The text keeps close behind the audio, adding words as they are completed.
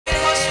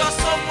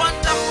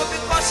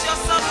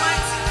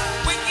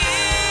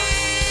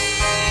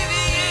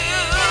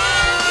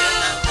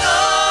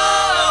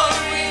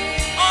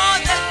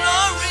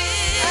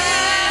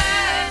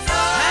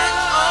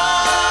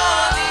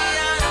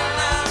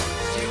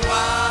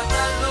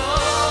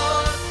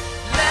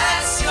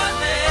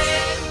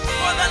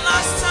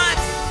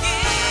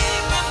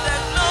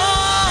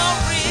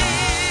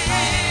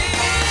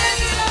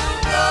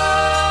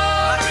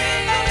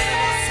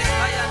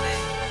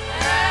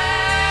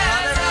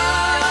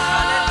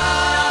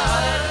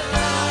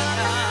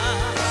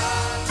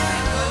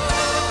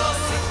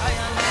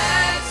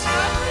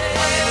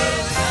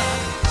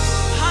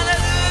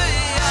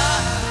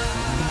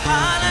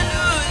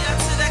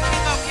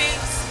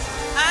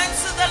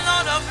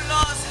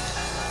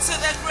to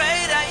the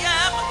great I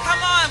am. Come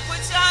on,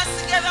 put your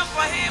hands together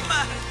for him.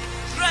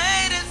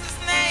 Great is his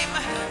name.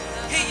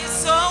 He is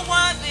so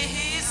worthy.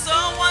 He is so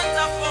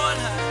wonderful.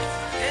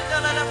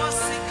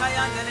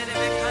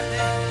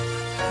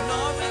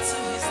 Glory to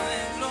his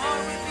name.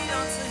 Glory be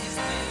unto his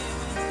name.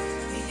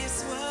 He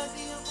is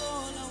worthy of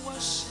all our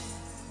worship.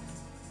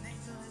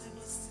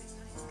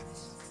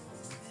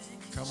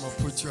 Come on,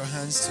 put your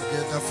hands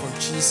together for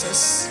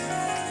Jesus.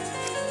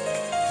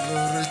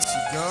 Glory to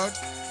God.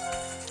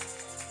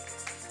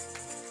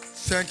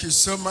 Thank you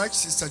so much,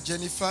 Sister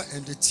Jennifer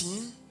and the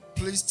team.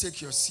 Please take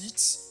your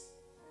seats.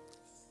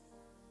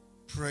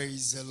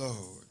 Praise the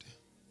Lord.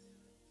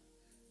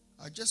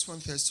 I just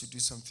want us to do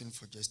something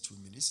for just 2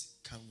 minutes.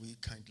 Can we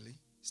kindly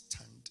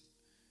stand?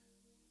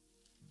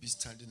 Be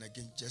standing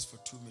again just for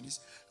 2 minutes.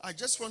 I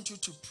just want you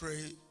to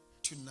pray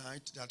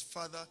tonight that,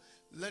 Father,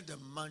 let the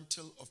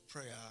mantle of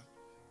prayer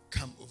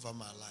come over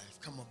my life.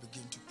 Come on,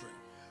 begin to pray.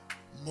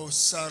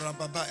 Mosara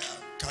babaya,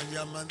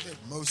 kayamande,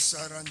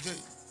 mosarande.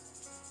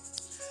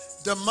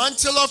 The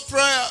mantle of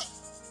prayer,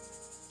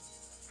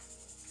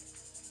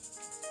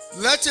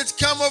 let it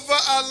come over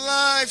our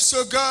lives,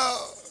 oh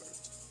God.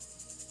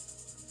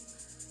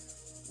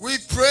 We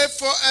pray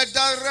for a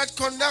direct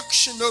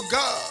connection, oh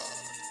God,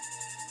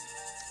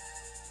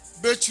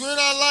 between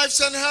our lives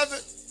and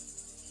heaven.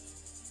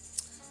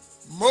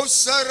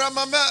 Mosara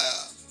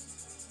mamaya,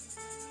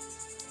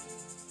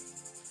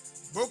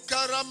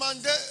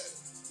 bokaramande,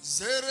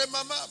 zere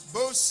mama,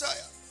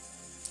 bosaya,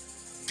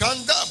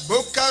 kanda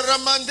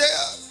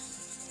bokaramandea.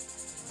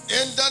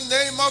 In the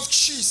name of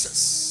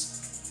Jesus.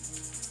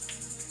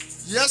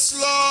 Yes,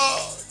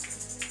 Lord.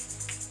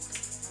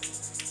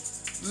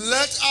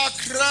 Let our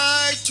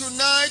cry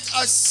tonight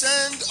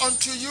ascend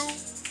unto you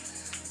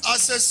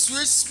as a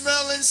sweet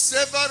smelling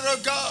savor, O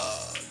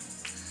God.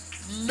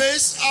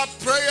 Mix our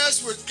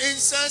prayers with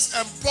incense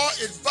and pour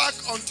it back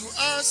unto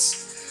us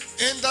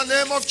in the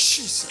name of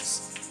Jesus.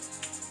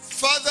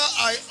 Father,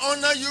 I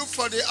honor you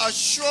for the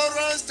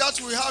assurance that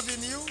we have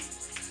in you,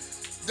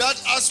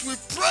 that as we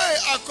pray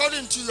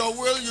according to your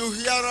will, you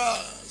hear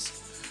us.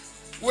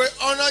 We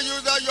honor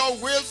you that your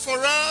will for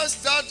us,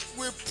 that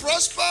we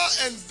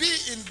prosper and be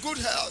in good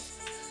health,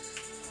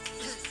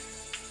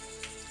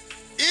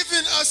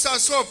 even as our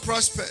soul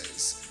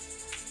prospers.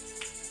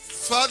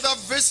 Father,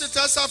 visit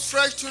us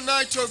afresh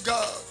tonight, O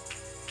God,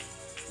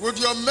 with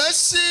your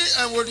mercy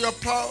and with your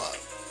power,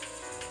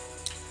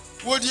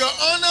 with your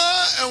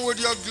honor and with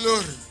your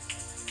glory.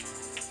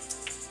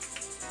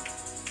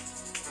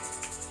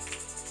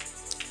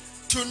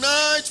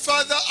 Tonight,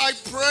 Father, I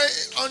pray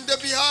on the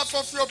behalf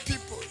of your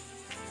people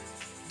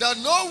that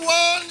no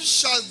one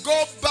shall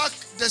go back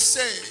the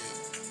same.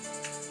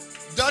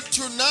 That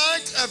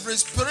tonight every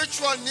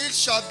spiritual need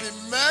shall be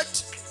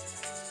met,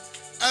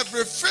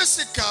 every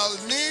physical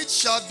need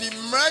shall be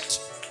met,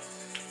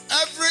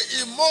 every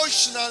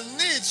emotional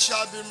need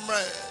shall be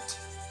met.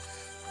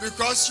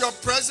 Because your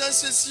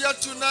presence is here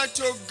tonight,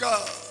 O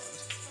God,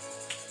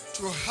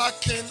 to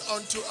hearken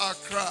unto our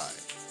cry.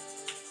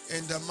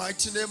 In the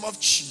mighty name of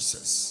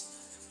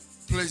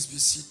Jesus, please be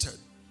seated.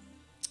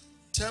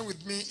 Turn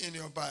with me in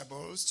your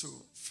Bibles to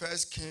 1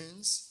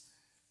 Kings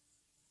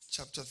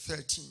chapter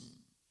 13.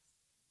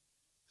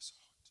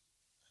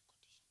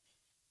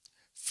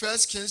 1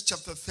 Kings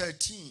chapter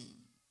 13.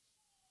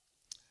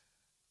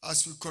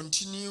 As we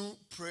continue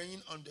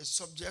praying on the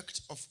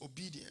subject of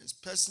obedience,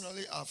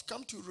 personally, I've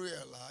come to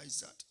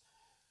realize that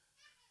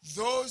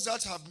those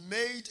that have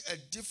made a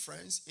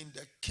difference in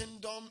the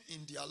kingdom,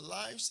 in their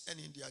lives and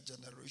in their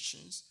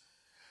generations,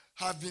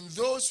 have been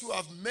those who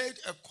have made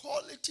a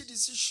quality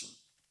decision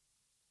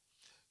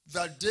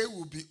that they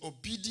will be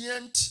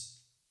obedient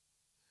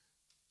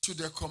to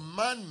the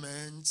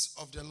commandments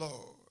of the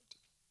Lord.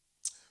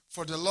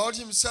 For the Lord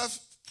himself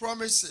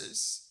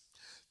promises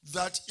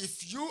that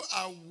if you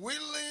are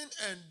willing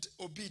and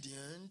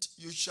obedient,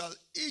 you shall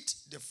eat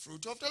the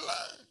fruit of the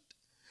land.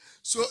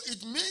 So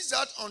it means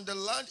that on the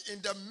land,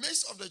 in the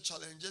midst of the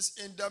challenges,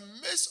 in the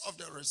midst of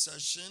the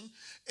recession,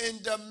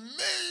 in the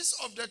midst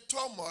of the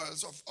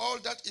turmoils of all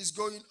that is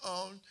going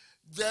on,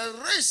 there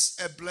is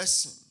a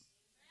blessing.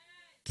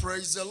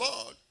 Praise the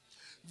Lord.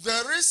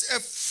 There is a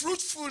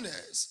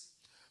fruitfulness,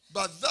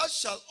 but that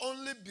shall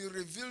only be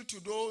revealed to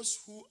those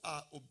who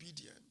are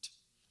obedient.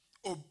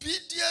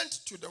 Obedient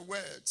to the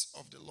words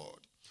of the Lord.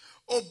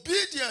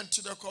 Obedient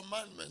to the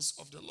commandments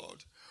of the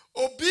Lord.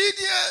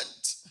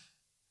 Obedient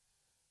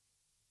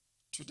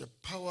to the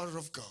power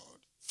of God.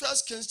 1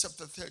 Kings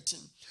chapter 13.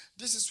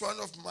 This is one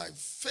of my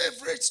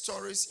favorite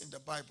stories in the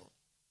Bible,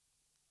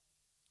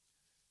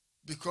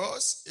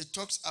 because it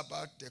talks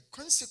about the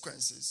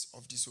consequences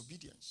of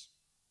disobedience.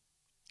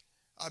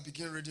 I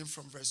begin reading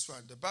from verse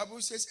 1. The Bible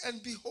says,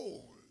 "And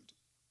behold,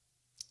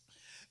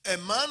 a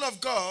man of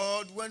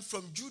God went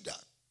from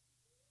Judah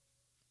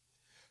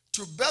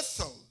to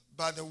Bethel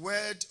by the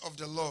word of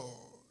the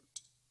Lord.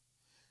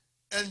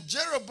 And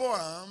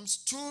Jeroboam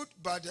stood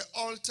by the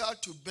altar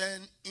to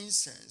burn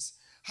incense."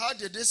 How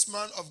did this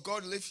man of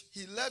God live?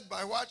 He led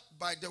by what?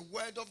 By the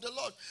word of the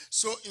Lord.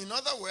 So in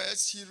other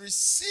words, he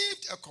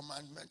received a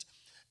commandment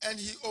And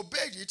he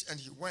obeyed it and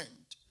he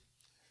went.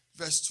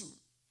 Verse 2.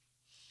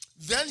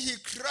 Then he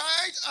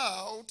cried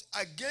out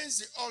against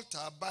the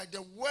altar by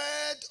the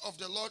word of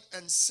the Lord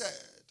and said,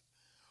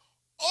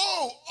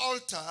 O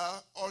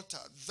altar, altar,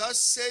 thus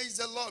says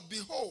the Lord,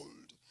 behold,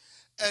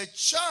 a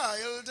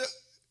child,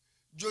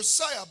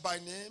 Josiah by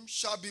name,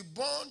 shall be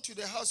born to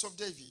the house of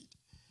David.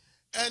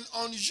 And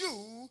on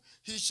you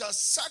he shall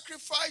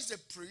sacrifice the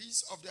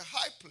priests of the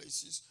high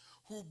places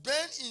who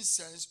burn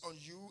incense on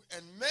you,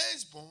 and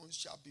men's bones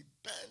shall be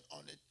burned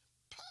on it.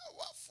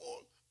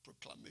 Powerful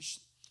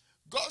proclamation.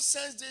 God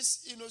sends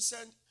this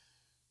innocent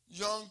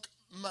young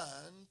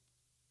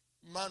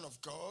man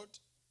of God,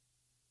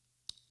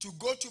 to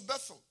go to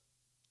Bethel.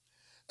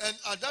 And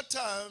at that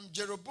time,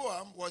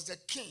 Jeroboam was the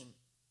king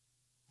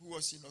who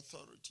was in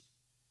authority.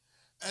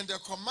 And the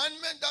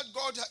commandment that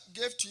God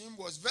gave to him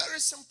was very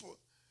simple.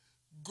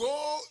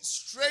 Go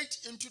straight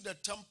into the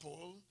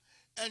temple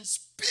and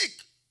speak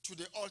to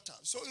the altar.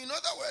 So in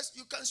other words,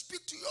 you can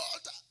speak to your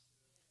altar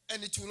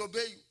and it will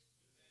obey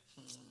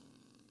you.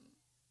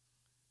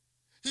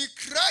 He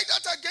cried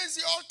out against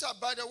the altar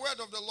by the word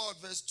of the Lord,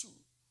 verse 2,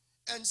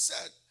 and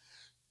said,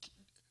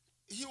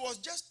 he was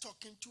just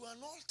talking to an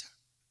altar.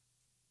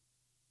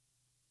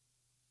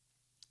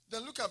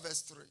 Then look at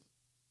verse 3.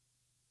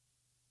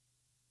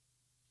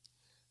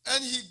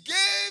 And he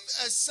gave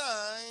a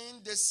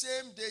sign the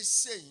same day,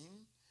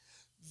 saying,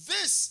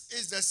 this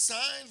is the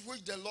sign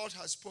which the Lord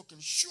has spoken.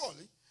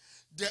 Surely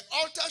the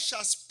altar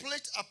shall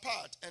split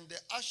apart, and the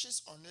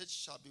ashes on it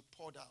shall be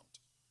poured out.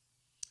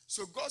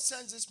 So God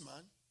sends this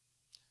man,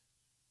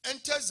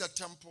 enters the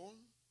temple,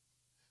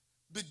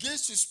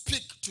 begins to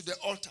speak to the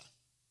altar,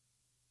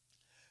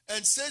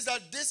 and says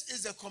that this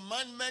is the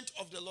commandment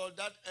of the Lord,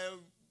 that a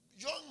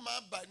young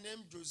man by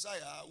name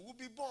Josiah will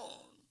be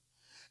born.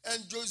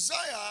 And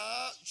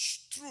Josiah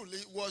truly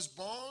was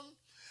born,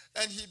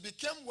 and he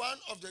became one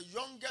of the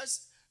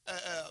youngest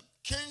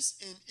kings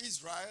in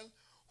Israel,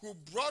 who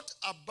brought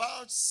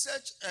about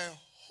such a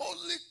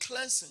holy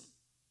cleansing.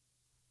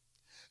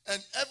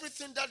 And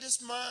everything that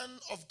this man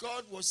of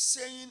God was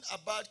saying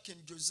about King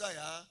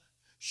Josiah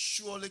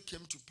surely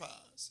came to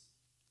pass.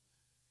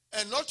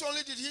 And not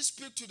only did he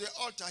speak to the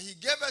altar, he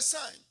gave a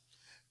sign.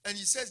 And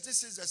he says,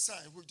 this is a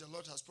sign which the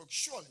Lord has spoken.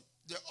 Surely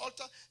the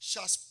altar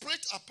shall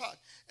split apart,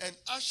 and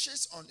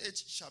ashes on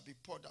it shall be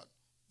poured out.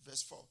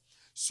 Verse 4.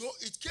 So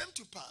it came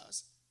to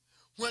pass,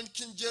 when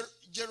King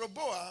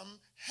Jeroboam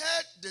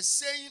heard the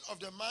saying of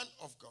the man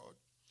of God,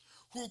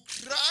 who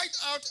cried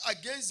out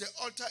against the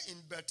altar in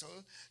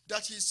Bethel,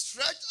 that he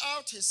stretched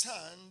out his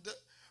hand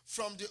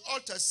from the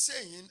altar,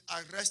 saying,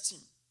 arrest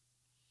him.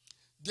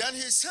 Then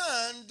his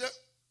hand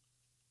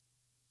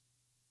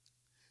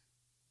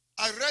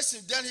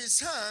then his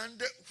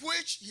hand,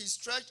 which he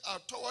stretched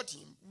out toward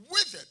him,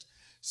 withered,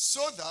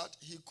 so that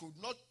he could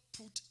not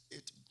put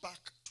it back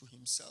to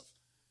himself.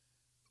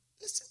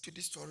 Listen to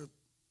this story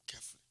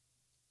carefully.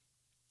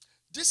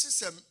 This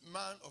is a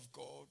man of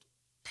God,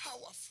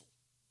 powerful.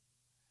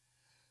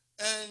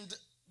 And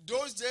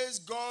those days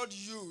God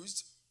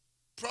used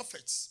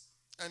prophets.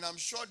 And I'm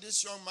sure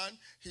this young man,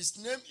 his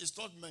name is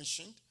not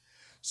mentioned.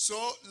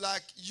 So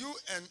like you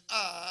and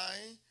I,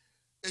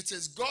 it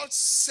is God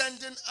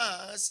sending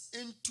us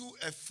into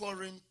a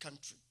foreign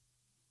country.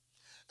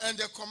 And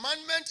the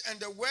commandment and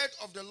the word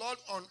of the Lord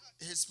on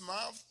his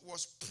mouth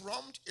was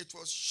prompt, it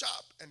was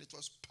sharp, and it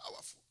was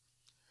powerful.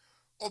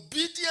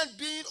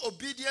 Being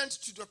obedient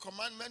to the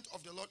commandment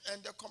of the Lord.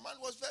 And the command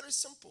was very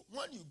simple.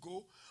 When you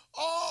go,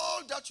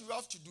 all that you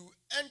have to do,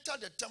 enter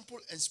the temple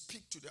and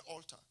speak to the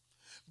altar.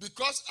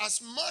 Because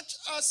as much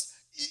as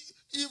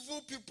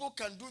evil people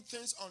can do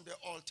things on the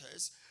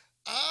altars,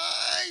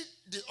 I,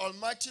 the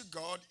Almighty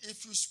God,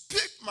 if you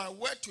speak my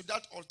word to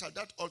that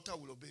altar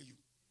will obey you.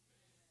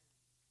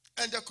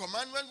 And the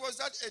commandment was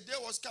that a day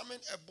was coming,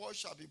 a boy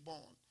shall be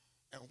born.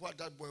 And what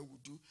that boy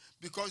would do,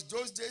 because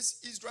those days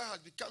Israel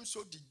had become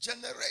so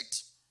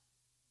degenerate,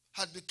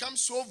 had become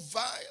so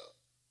vile,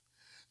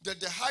 that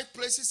the high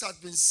places had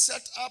been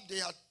set up, they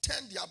had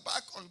turned their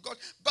back on God.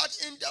 But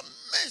in the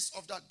midst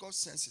of that, God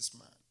sends his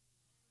man.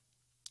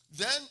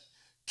 Then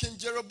King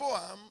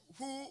Jeroboam,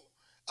 who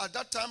at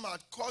that time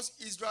had caused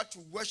Israel to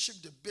worship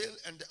the Baal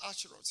and the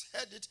Asheroth,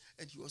 heard it,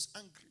 and he was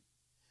angry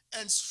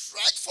and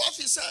stretched forth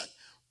his hand.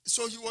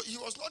 So he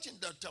was not in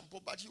the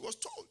temple, but he was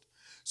told.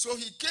 So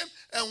he came,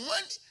 and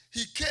when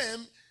he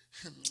came,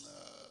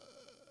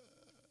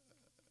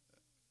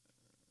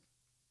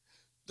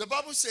 the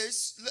Bible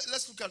says,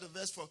 let's look at the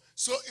verse 4.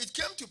 So it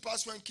came to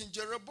pass, when King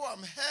Jeroboam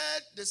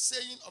heard the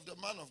saying of the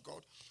man of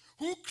God,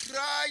 who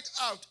cried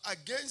out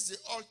against the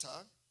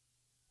altar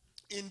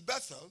in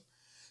Bethel,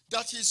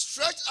 that he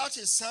stretched out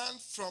his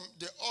hand from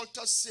the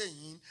altar,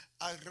 saying,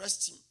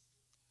 arrest him.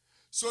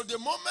 So the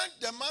moment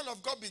the man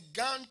of God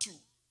began to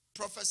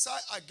prophesy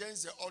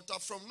against the altar,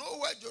 from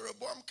nowhere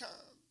Jeroboam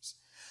comes.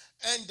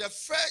 And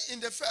in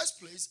the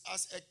first place,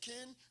 as a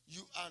king,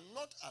 you are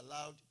not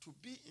allowed to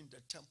be in the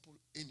temple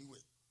anyway.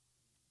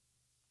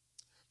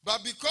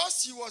 But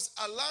because he was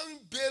allowing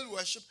Baal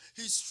worship,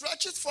 he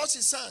stretches forth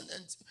his hand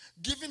and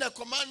giving a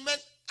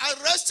commandment,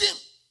 arrest him.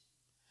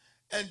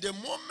 And the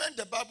moment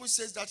the Bible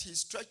says that he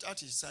stretched out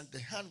his hand, the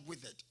hand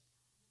withered.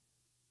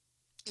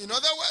 In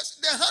other words,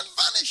 the hand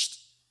vanished.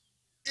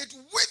 It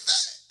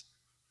withered.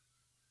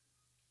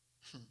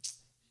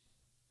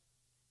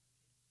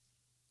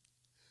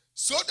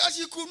 So that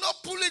he could not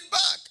pull it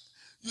back.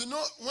 You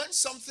know, when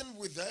something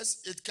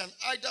withers, it can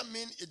either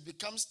mean it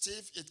becomes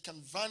stiff, it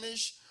can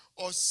vanish,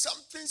 or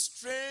something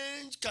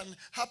strange can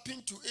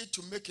happen to it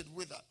to make it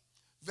wither.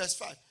 Verse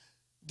 5.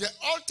 The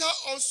altar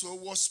also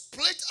was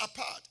split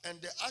apart,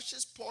 and the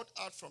ashes poured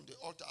out from the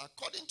altar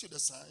according to the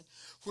sign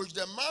which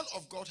the man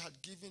of God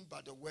had given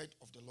by the word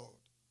of the Lord.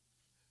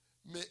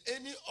 May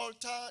any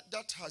altar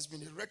that has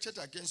been erected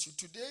against you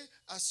today,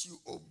 as you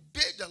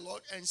obey the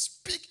Lord and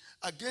speak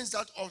against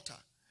that altar,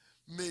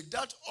 may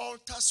that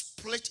altar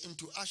split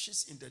into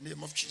ashes in the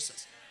name of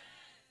Jesus.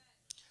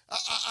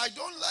 I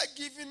don't like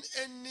giving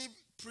any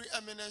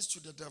preeminence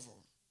to the devil.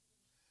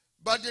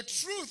 But the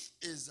truth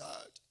is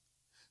that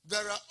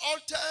there are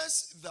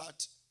altars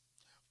that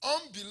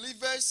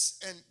unbelievers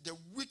and the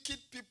wicked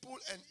people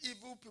and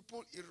evil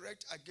people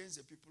erect against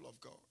the people of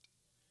God.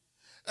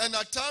 And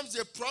at times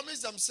they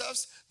promise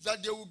themselves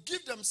that they will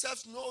give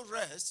themselves no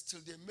rest till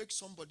they make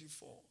somebody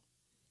fall.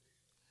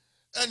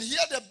 And here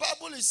the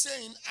Bible is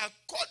saying,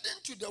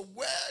 according to the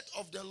word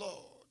of the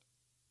Lord,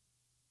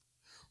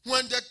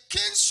 when the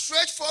king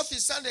stretched forth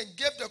his hand and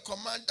gave the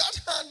command,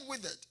 that hand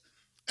withered.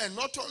 And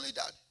not only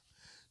that,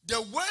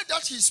 the word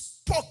that he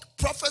spoke,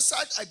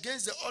 prophesied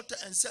against the altar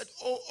and said,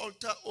 O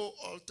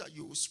altar,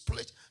 you will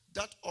split.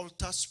 That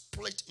altar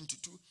split into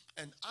two,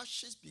 and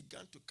ashes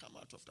began to come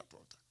out of that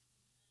altar.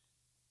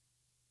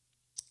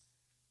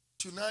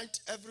 Tonight,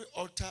 every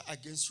altar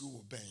against you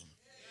will burn.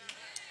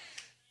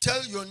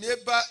 Tell your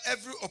neighbor,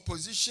 every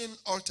opposition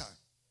altar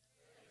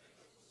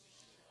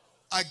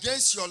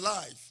against your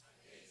life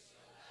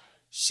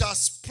shall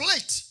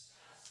split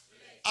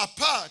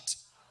apart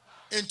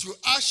into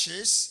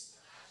ashes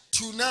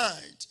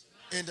tonight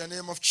in the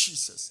name of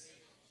Jesus.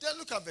 Then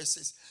look at verse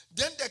 6.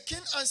 Then the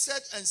king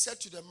answered and said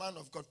to the man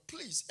of God,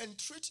 please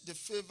entreat the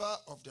favor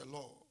of the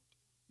Lord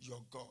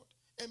your God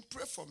and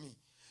pray for me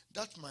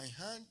that my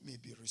hand may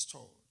be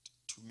restored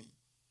to me.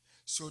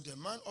 So the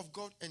man of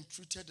God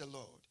entreated the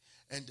Lord,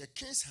 and the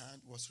king's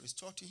hand was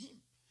restored to him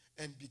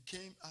and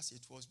became as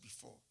it was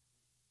before.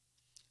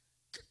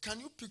 Can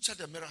you picture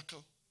the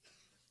miracle?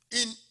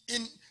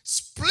 In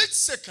split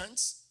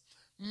seconds,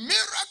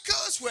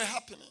 miracles were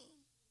happening.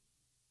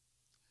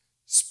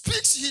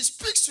 He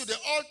speaks to the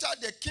altar,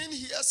 the king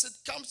hears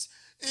it, comes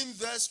in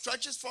there,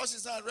 stretches forth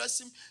his hand,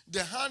 arrests him,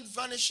 the hand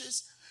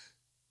vanishes,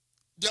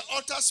 the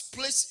altar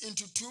splits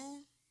into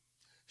two.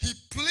 He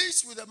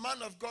pleads with the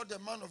man of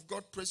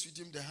God prays with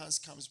him, the hands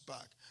comes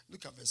back.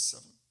 Look at verse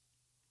 7.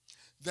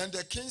 Then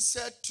the king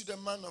said to the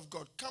man of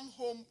God, come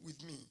home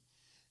with me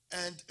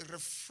and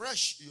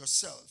refresh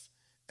yourself,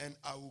 and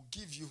I will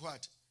give you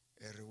what?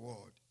 A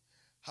reward.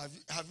 Have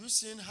you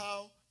seen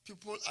how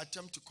people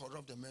attempt to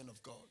corrupt the men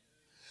of God?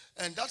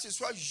 And that is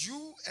why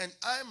you and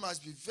I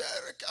must be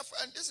very careful.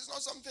 And this is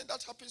not something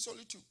that happens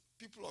only to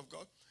people of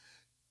God.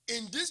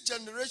 In this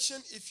generation,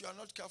 if you are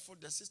not careful,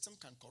 the system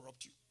can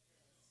corrupt you.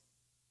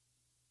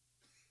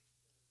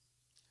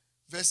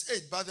 Verse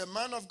 8, but the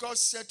man of God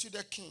said to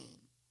the king,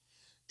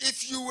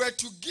 if you were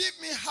to give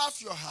me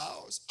half your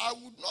house, I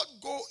would not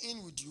go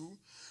in with you,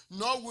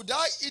 nor would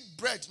I eat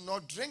bread nor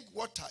drink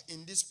water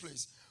in this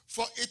place.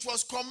 For it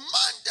was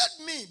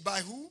commanded me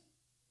by who?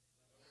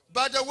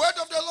 By the word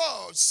of the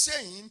Lord,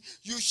 saying,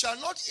 you shall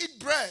not eat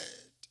bread.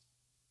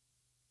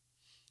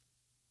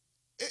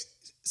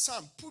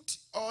 Sam, put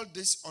all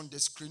this on the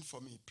screen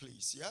for me,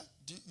 please. Yeah?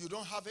 You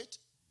don't have it?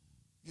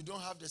 You don't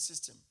have the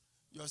system.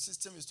 Your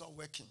system is not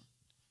working.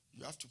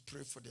 You have to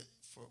pray for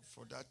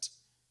that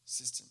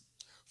system.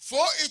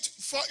 For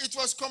it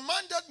was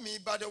commanded me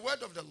by the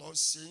word of the Lord,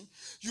 saying,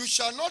 you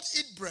shall not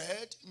eat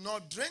bread, nor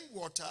drink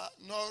water,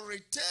 nor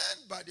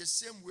return by the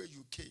same way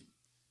you came.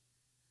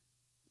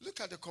 Look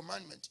at the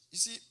commandment. You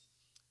see,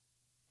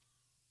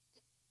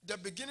 the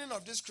beginning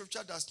of this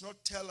scripture does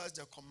not tell us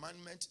the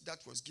commandment that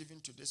was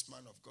given to this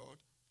man of God.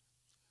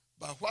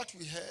 But what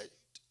we heard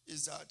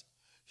is that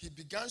he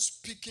began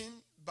speaking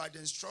by the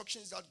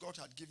instructions that God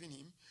had given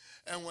him.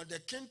 And when the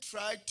king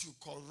tried to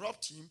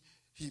corrupt him,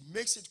 he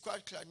makes it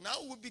quite clear. Now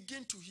we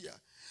begin to hear.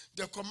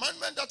 The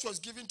commandment that was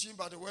given to him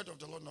by the word of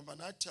the Lord, number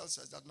 9, tells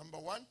us that, number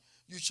 1,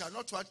 you shall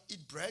not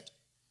eat bread.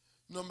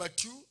 Number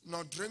 2,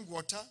 nor drink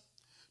water.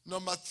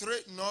 Number 3,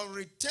 nor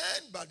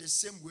return by the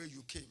same way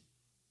you came.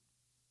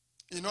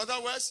 In other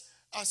words,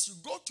 as you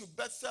go to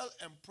Bethel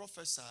and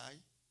prophesy,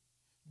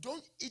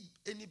 don't eat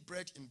any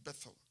bread in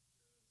Bethel.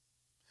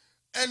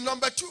 And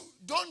number 2,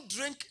 don't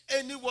drink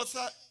any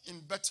water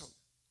in Bethel.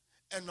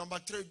 And number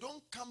 3,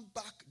 don't come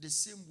back the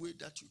same way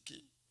that you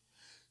came.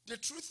 The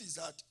truth is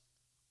that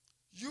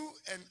you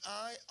and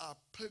I are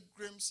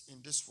pilgrims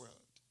in this world.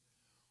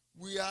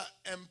 We are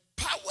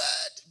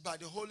empowered by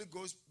the Holy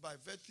Ghost by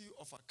virtue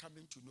of our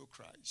coming to know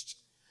Christ.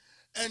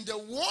 And the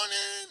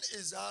warning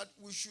is that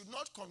we should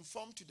not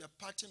conform to the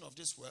pattern of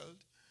this world.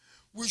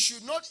 We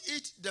should not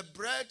eat the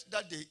bread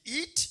that they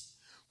eat.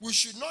 we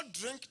should not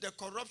drink the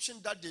corruption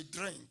that they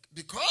drink,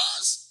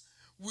 because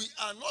we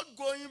are not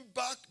going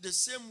back the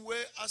same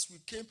way as we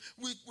came.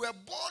 We were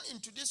born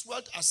into this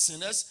world as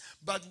sinners,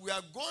 but we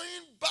are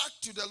going back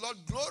to the Lord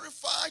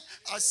glorified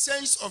as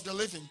saints of the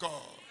living God.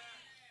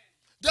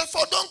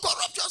 Therefore, don't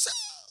corrupt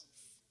yourself.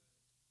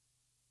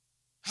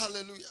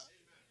 Hallelujah.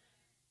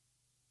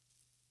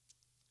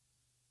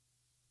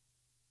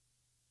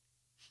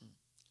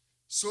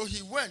 So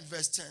he went,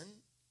 verse 10,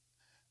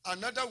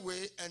 another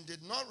way, and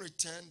did not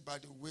return by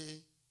the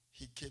way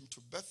he came to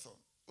Bethel.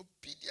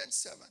 Obedient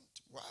servant.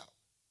 Wow.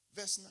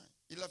 Verse 9,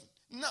 11.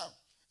 Now,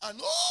 an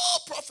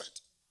old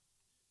prophet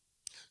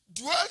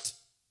dwelt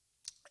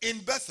in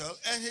Bethel,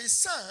 and his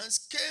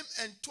sons came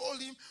and told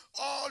him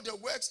all the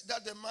works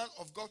that the man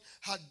of God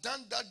had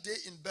done that day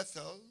in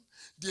Bethel.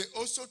 They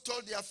also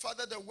told their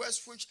father the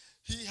words which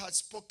he had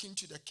spoken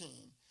to the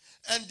king.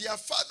 And their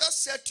father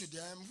said to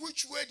them,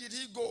 which way did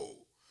he go?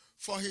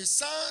 For his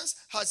sons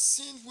had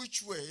seen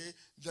which way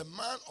the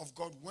man of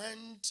God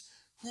went,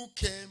 who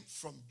came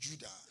from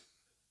Judah.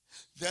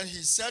 Then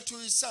he said to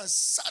his sons,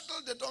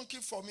 saddle the donkey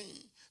for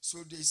me. So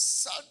they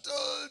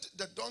saddled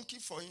the donkey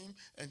for him,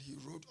 and he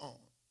rode on,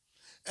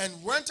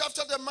 and went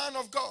after the man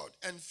of God,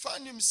 and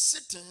found him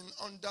sitting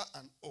under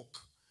an oak.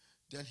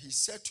 Then he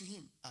said to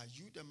him, are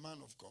you the man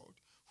of God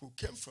who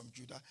came from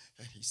Judah?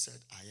 And he said,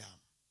 I am.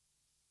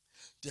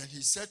 Then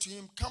he said to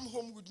him, come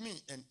home with me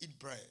and eat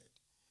bread.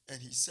 And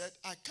he said,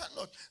 I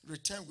cannot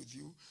return with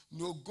you,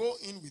 nor go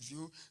in with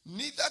you,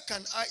 neither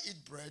can I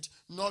eat bread,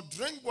 nor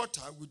drink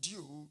water with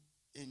you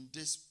in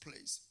this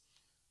place.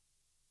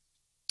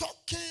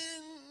 Talking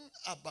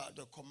about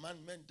the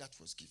commandment that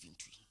was given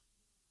to him.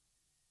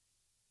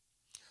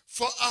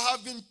 For I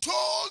have been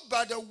told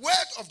by the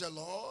word of the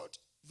Lord,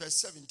 verse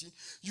 17,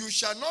 you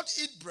shall not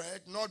eat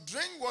bread, nor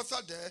drink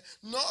water there,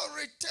 nor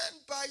return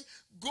by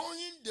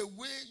going the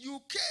way you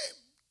came.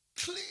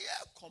 Clear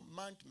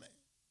commandment.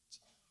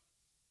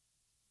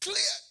 Clear.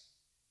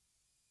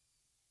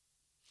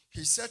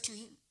 He said to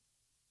him,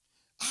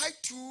 I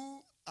too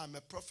am a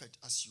prophet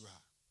as you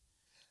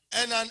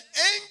are. And an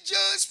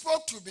angel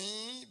spoke to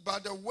me by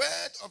the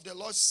word of the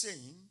Lord,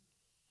 saying,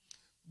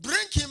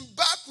 bring him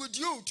back with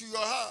you to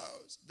your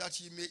house, that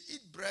he may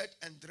eat bread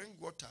and drink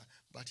water.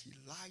 But he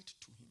lied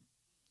to him.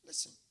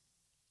 Listen,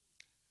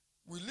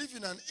 we live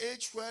in an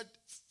age where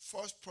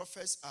false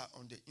prophets are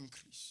on the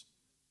increase.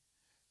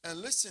 And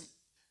listen,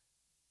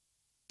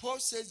 Paul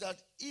says that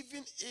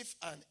even if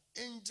an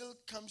angel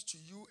comes to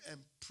you and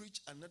preach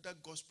another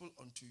gospel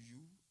unto you,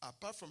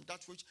 apart from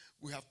that which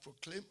we have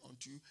proclaimed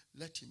unto you,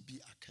 let him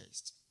be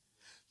accursed.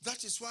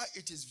 That is why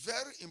it is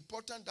very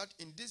important that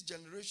in this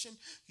generation,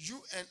 you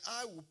and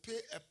I will pay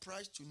a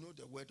price to know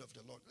the word of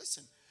the Lord.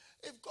 Listen,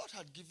 if God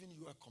had given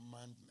you a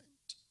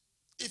commandment,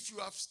 if you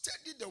have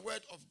studied the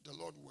word of the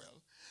Lord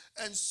well,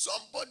 and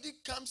somebody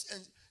comes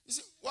and, you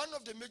see, one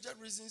of the major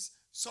reasons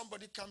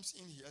somebody comes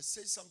in here,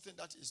 says something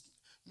that is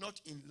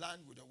not in line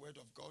with the word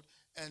of God,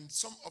 and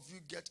some of you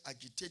get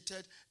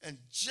agitated and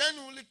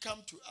genuinely come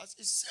to us,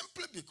 is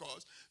simply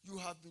because you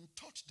have been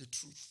taught the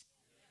truth.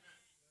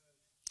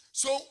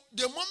 So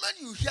the moment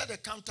you hear the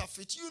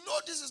counterfeit, you know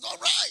this is not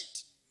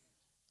right.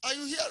 Are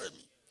you hearing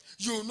me?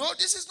 You know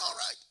this is not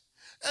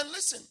right. And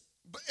listen,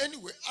 but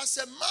anyway, as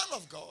a man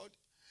of God,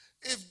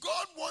 if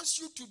God wants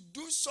you to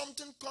do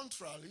something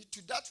contrary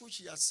to that which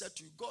he has said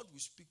to you, God will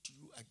speak to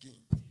you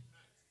again.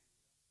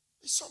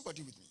 Is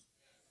somebody with me?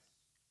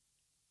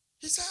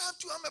 He said,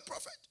 I'm a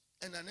prophet.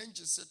 And an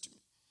angel said to me.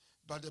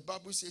 But the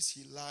Bible says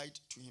he lied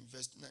to him,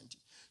 verse 19.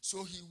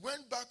 So he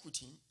went back with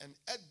him and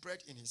ate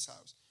bread in his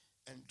house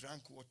and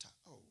drank water.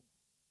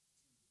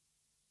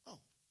 Oh,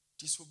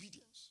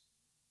 disobedience.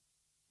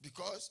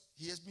 Because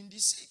he has been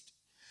deceived.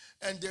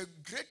 And the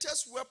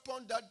greatest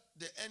weapon that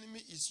the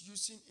enemy is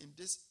using in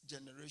this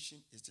generation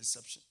is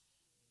deception.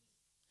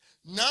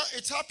 Now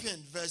it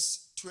happened,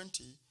 verse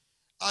 20,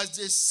 as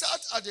they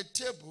sat at the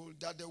table,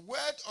 that the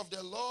word of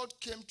the Lord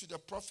came to the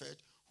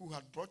prophet who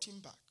had brought him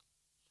back.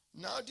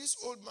 Now this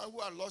old man who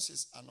had lost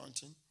his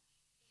anointing,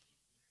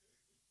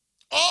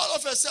 all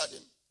of a sudden,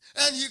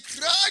 and he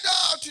cried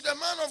out to the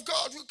man of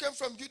God who came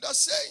from Judah,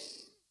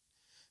 saying,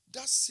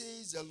 thus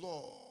says the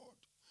Lord,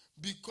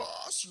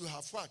 because you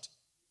have what?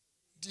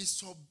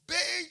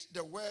 Disobeyed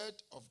the word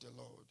of the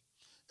Lord,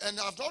 and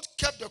have not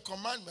kept the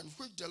commandment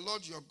which the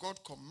Lord your God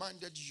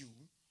commanded you,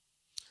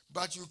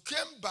 but you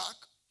came back,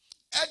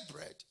 ate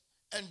bread,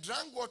 and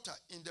drank water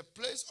in the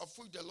place of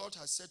which the Lord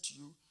has said to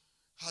you,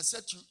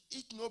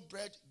 eat no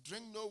bread,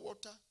 drink no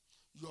water,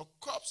 your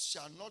corpse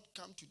shall not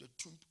come to the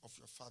tomb of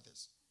your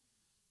fathers.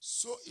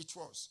 So it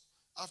was,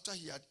 after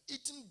he had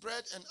eaten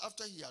bread and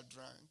after he had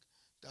drank,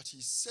 that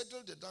he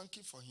saddled the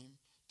donkey for him,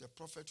 the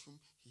prophet whom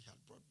he had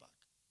brought back.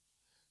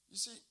 You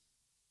see,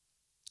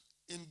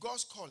 in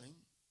God's calling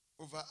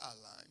over our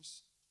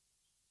lives,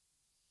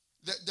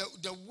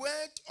 the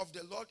word of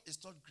the Lord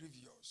is not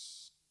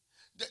grievous.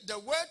 The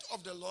word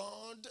of the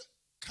Lord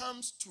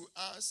comes to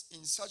us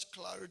in such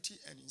clarity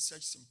and in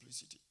such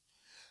simplicity.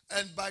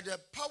 And by the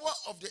power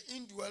of the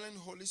indwelling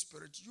Holy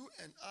Spirit, you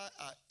and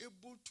I are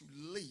able to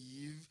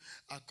live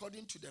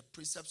according to the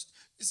precepts.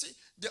 You see,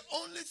 the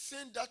only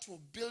thing that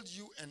will build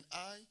you and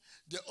I,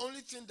 the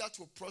only thing that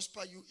will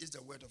prosper you is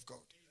the word of God.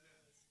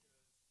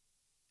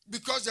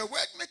 Because the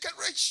word make it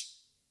rich.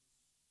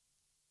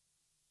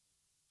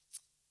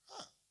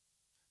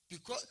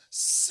 Because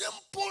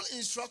simple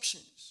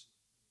instructions.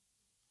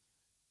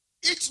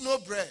 Eat no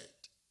bread.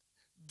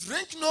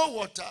 Drink no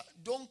water.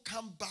 Don't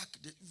come back.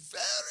 The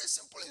very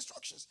simple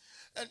instructions.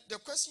 And the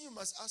question you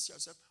must ask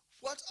yourself,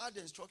 what are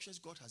the instructions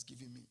God has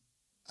given me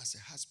as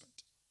a husband?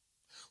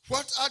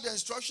 What are the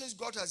instructions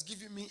God has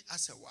given me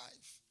as a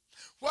wife?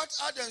 What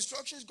are the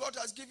instructions God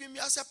has given me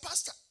as a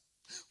pastor?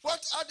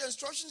 What are the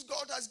instructions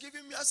God has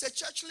given me as a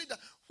church leader?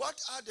 What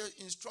are the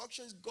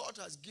instructions God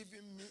has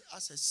given me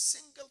as a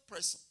single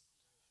person?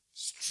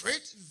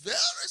 Straight,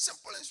 very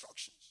simple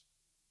instructions.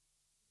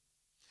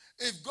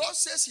 If God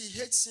says he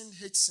hates sin,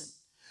 hate sin.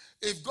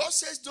 If God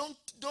says don't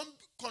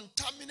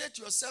contaminate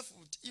yourself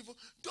with evil,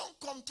 don't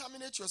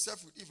contaminate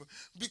yourself with evil.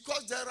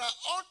 Because there are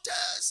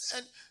altars,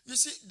 and you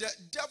see, the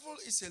devil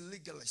is a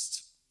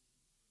legalist.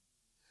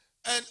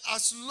 And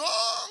as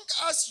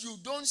long as you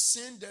don't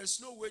sin, there's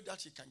no way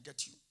that he can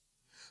get you.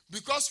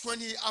 Because when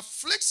he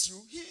afflicts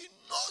you, he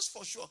knows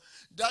for sure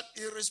that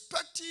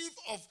irrespective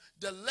of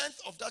the length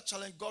of that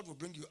challenge, God will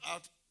bring you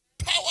out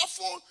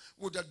powerful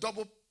with a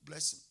double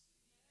blessing.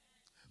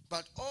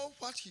 But all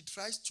what he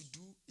tries to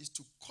do is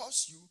to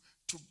cause you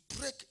to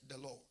break the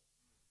law.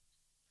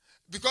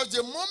 Because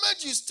the moment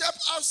you step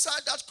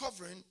outside that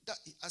covering, that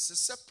as a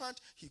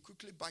serpent, he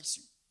quickly bites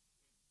you.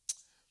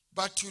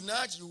 But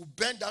tonight, you will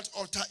bend that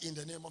altar in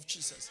the name of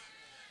Jesus.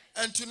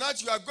 And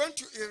tonight, you are going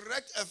to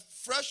erect a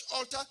fresh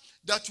altar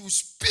that will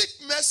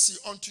speak mercy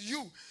unto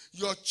you,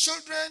 your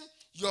children,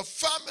 your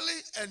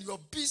family, and your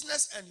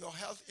business and your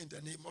health in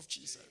the name of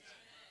Jesus.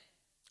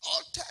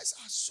 Altars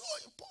are so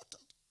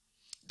important.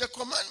 The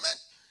commandment,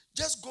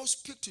 just go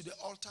speak to the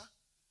altar.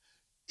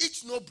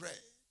 Eat no bread.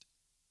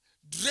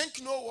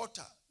 Drink no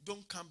water.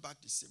 Don't come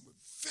back the same way.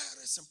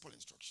 Very simple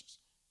instructions.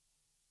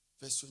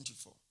 Verse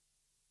 24.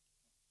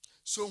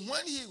 So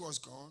when he was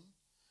gone,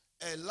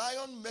 a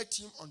lion met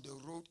him on the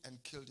road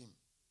and killed him.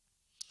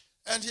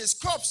 And his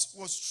corpse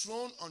was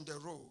thrown on the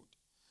road.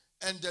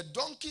 And the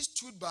donkey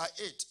stood by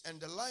it, and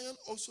the lion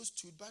also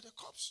stood by the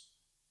corpse.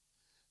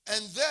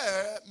 And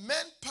there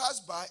men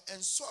passed by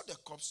and saw the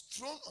corpse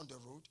thrown on the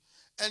road,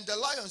 and the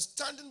lion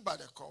standing by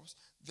the corpse.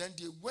 Then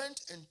they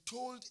went and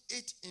told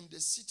it in the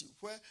city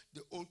where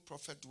the old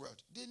prophet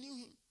dwelt. They knew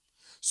him.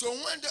 So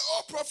when the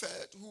old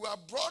prophet who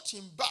had brought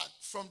him back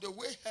from the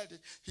way headed,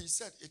 he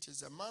said, it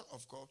is a man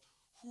of God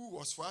who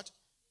was what?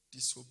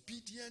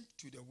 Disobedient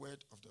to the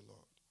word of the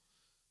Lord.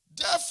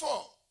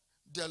 Therefore,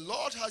 the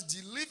Lord has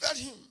delivered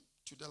him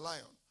to the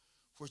lion,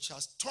 which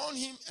has torn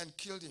him and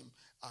killed him,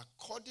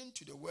 according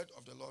to the word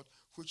of the Lord,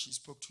 which he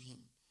spoke to him.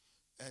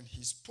 And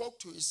he spoke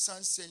to his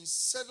son, saying,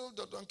 settle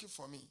the donkey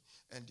for me.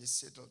 And they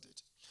settled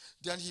it.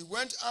 Then he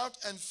went out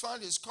and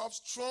found his corpse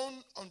thrown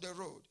on the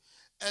road,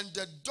 and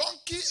the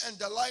donkey and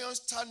the lion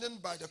standing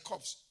by the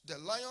corpse. The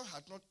lion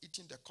had not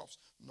eaten the corpse,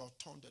 nor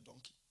torn the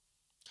donkey.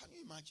 Can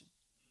you imagine?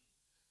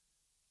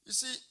 You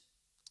see,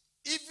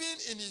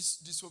 even in his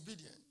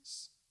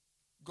disobedience,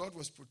 God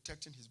was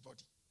protecting his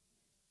body.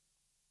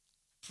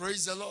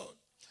 Praise the Lord.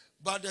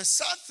 But the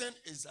sad thing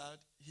is that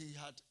he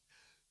had,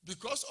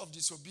 because of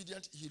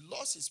disobedience, he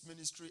lost his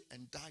ministry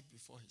and died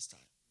before his time.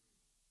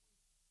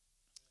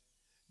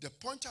 The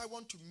point I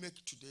want to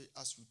make today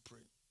as we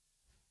pray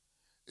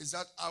is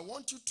that I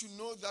want you to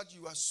know that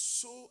you are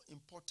so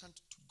important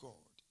to God.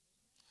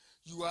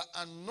 You are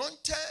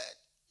anointed.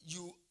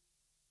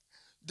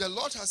 The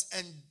Lord has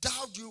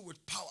endowed you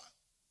with power.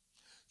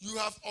 You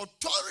have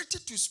authority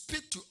to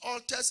speak to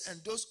altars,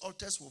 and those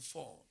altars will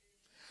fall.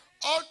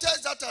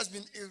 Altars that has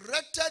been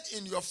erected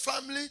in your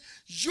family,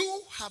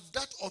 you have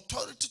that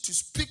authority to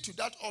speak to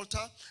that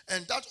altar,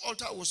 and that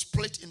altar will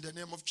split in the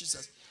name of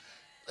Jesus.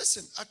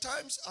 Listen, at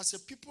times as a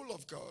people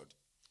of God,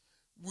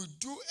 we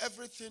do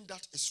everything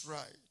that is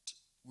right.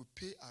 We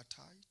pay our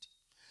tithe.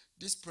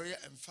 This prayer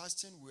and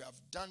fasting we have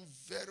done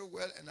very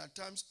well, and at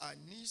times our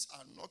knees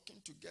are knocking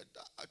together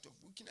out of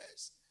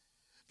weakness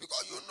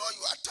because you know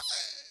you are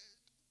tired.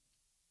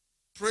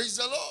 Praise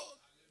the Lord.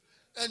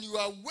 And you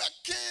are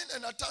working,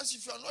 and at times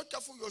if you are not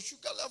careful, your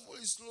sugar level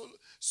is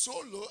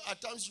so low,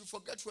 at times you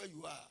forget where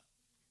you are.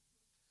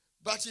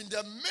 But in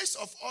the midst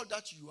of all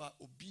that, you are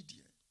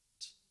obedient.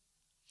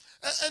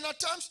 And at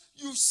times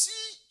you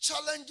see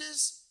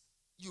challenges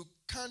you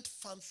can't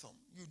fathom.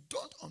 You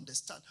don't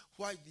understand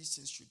why these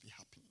things should be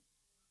happening.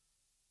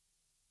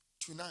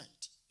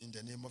 Tonight, in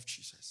the name of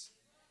Jesus,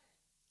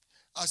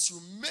 as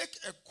you make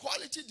a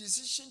quality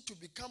decision to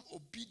become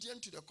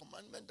obedient to the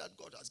commandment that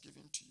God has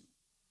given to you,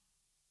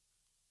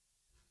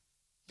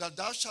 that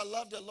thou shalt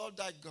love the Lord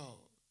thy God,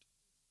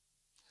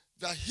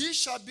 that he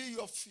shall be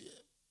your fear,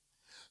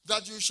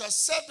 that you shall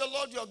serve the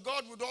Lord your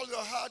God with all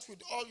your heart,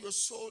 with all your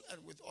soul,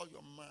 and with all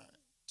your mind.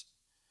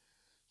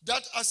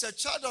 that as a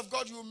child of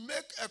God, you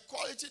make a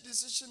quality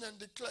decision and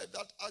declare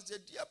that as the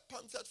deer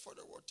panted for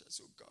the waters,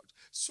 oh God,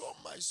 so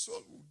my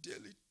soul will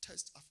daily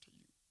thirst after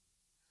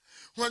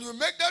you. When you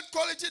make that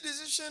quality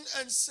decision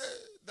and say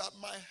that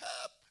my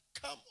help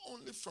come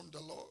only from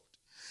the Lord,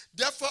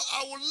 therefore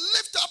I will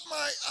lift up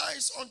my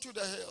eyes unto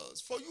the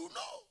hills, for you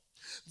know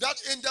that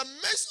in the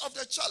midst of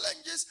the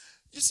challenges,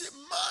 you see,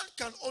 man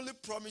can only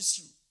promise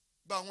you,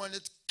 but when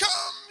it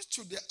comes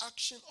to the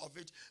action of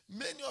it,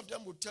 many of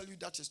them will tell you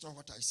that is not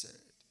what I said.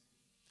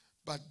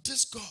 But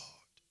this God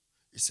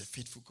is a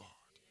faithful God.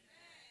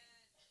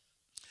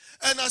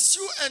 And as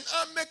you and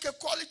I make a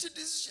quality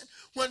decision,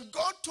 when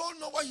God told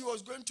Noah he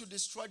was going to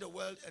destroy the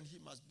world and he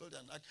must build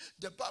an ark,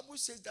 the Bible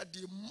says that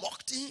they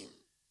mocked him.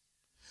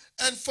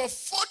 And for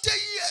 40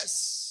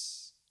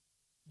 years,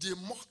 they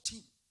mocked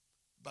him.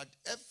 But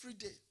every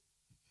day,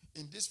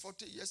 in these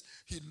 40 years,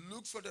 he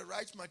looked for the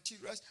right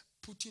materials,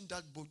 putting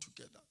that boat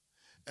together.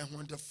 And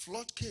when the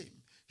flood came,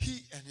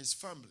 he and his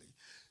family,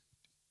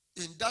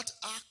 in that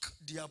ark,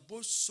 their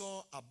boat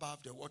soared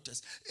above the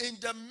waters. In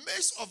the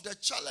midst of the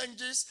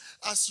challenges,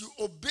 as you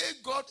obey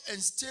God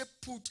and stay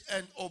put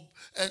and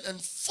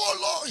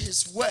follow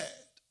his word,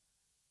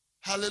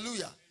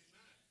 hallelujah,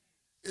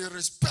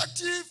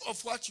 irrespective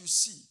of what you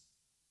see,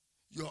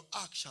 your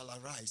ark shall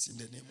arise in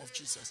the name of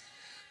Jesus.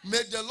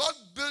 May the Lord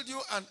build you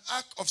an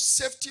ark of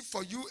safety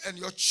for you and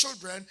your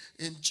children.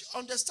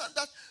 Understand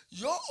that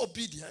your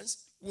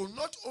obedience will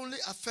not only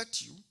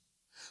affect you,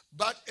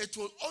 but it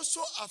will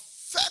also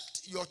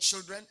affect your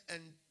children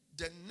and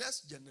the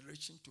next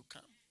generation to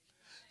come.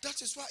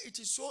 That is why it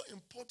is so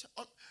important.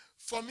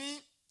 For me,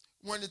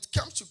 when it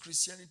comes to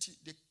Christianity,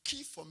 the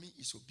key for me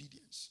is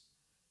obedience.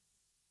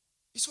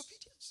 It's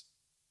obedience.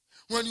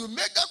 When you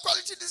make that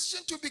quality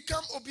decision to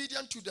become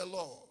obedient to the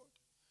Lord,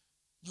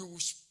 you will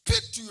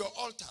speak to your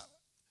altar,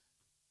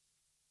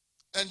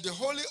 and the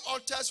holy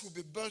altars will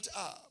be built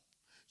up.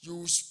 You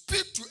will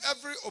speak to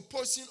every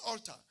opposing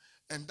altar,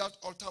 and that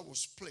altar will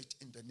split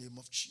in the name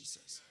of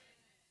Jesus.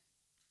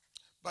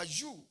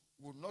 But you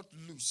will not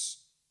lose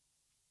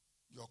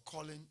your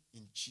calling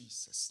in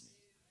Jesus'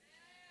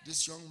 name.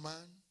 This young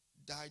man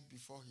died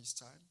before his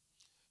time.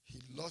 He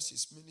lost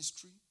his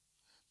ministry.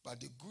 But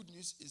the good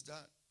news is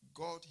that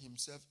God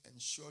himself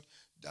ensured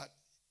that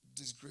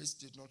disgrace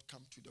did not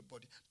come to the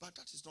body. But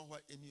that is not why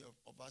any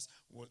of us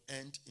will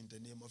end in the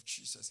name of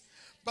Jesus.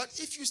 But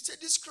if you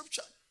study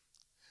scripture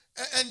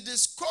and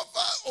discover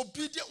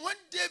obedience, when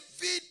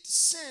David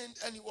sinned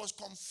and he was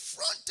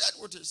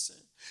confronted with his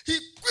sin, he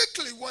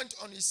quickly went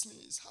on his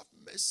knees. Have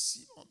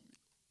mercy on me,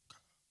 God.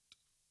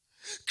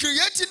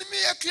 Create in me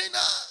a clean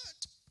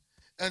heart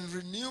and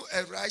renew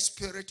a right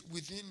spirit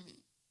within me.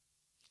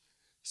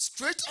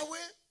 Straight away,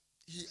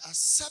 he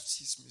accepts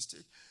his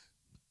mistake.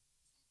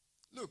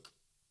 Look,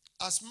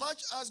 as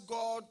much as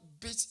God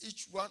bids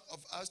each one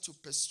of us to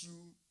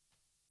pursue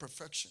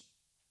perfection,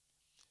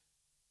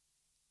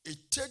 it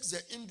takes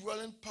the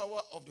indwelling power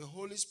of the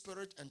Holy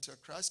Spirit until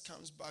Christ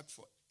comes back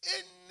for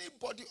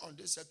anybody on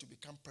this earth to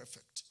become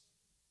perfect.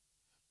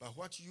 But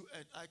what you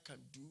and I can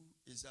do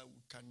is that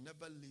we can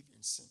never live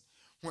in sin.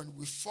 When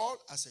we fall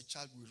as a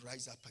child, we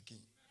rise up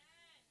again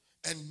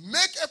and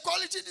make a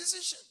quality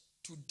decision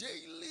to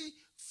daily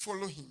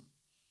follow him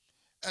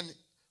and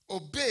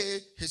obey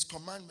his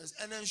commandments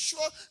and ensure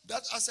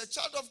that as a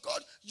child of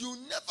God, you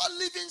never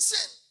live in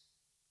sin.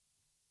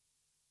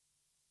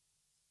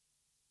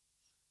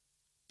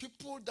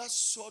 People that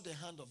saw the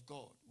hand of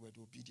God were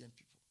the obedient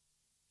people.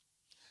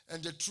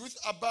 And the truth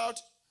about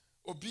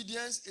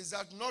obedience is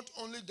that not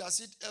only does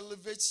it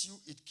elevate you,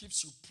 it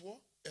keeps you pure.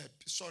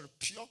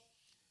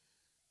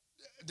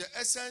 The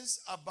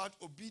essence about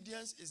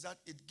obedience is that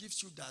it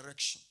gives you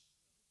direction.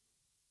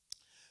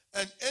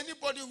 And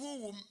anybody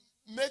who will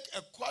make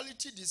a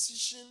quality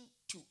decision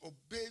to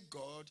obey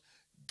God,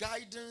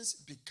 guidance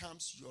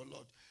becomes your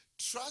Lord.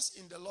 Trust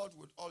in the Lord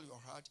with all your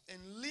heart and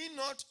lean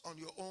not on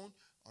your own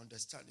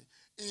understanding.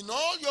 In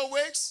all your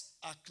ways,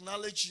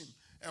 acknowledge him.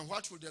 And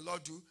what will the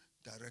Lord do?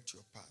 Direct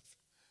your path.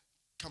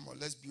 Come on,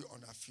 let's be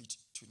on our feet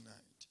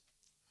tonight.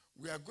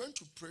 We are going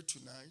to pray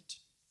tonight.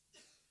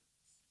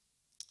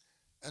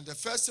 And the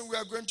first thing we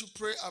are going to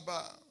pray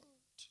about,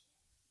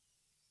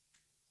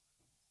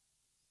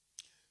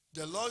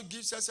 the Lord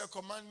gives us a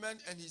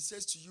commandment and he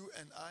says to you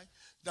and I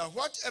that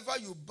whatever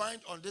you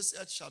bind on this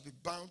earth shall be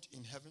bound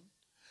in heaven,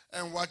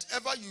 and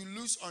whatever you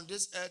loose on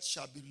this earth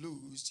shall be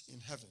loosed in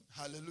heaven.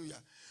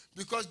 Hallelujah.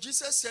 Because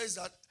Jesus says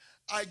that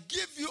I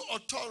give you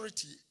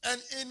authority,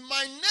 and in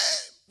my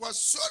name,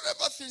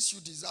 whatsoever things you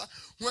desire,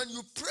 when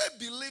you pray,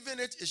 believe in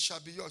it, it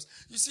shall be yours.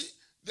 You see,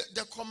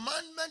 the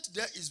commandment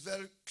there is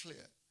very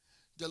clear.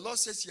 The Lord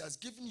says he has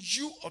given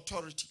you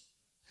authority.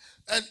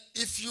 And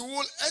if you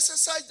will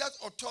exercise that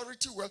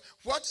authority well,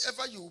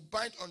 whatever you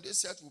bind on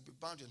this earth will be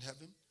bound in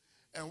heaven.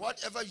 And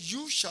whatever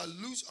you shall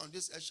loose on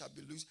this earth shall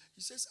be loosed.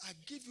 He says, I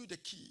give you the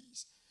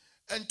keys.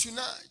 And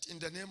tonight, in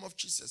the name of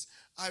Jesus,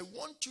 I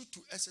want you to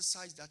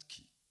exercise that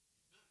key.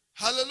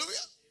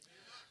 Hallelujah.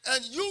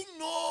 And you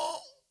know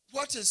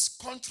what is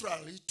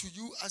contrary to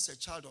you as a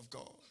child of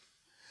God.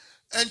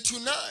 And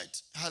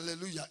tonight,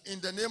 hallelujah,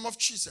 in the name of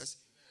Jesus,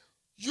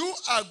 you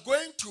are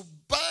going to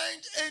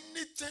bind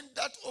anything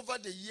that over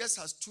the years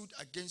has stood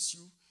against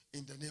you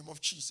in the name of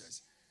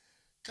Jesus.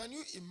 Can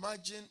you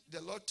imagine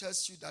the Lord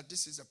tells you that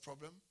this is a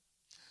problem?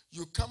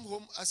 You come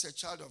home as a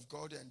child of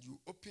God and you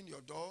open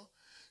your door.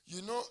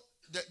 You know,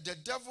 the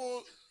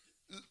devil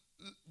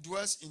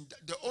dwells in,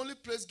 the only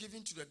place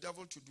given to the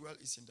devil to dwell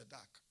is in the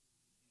dark.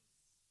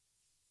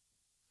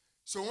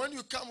 So when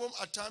you come home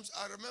at times,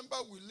 I remember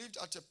we lived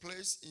at a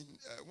place in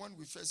when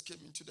we first came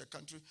into the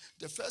country,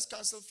 the first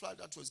council flat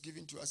that was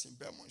given to us in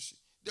Bermondsey,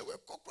 there were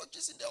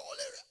cockroaches in the whole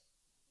area.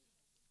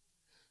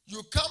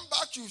 You come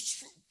back, you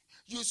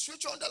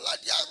switch on the light,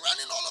 they are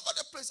running all over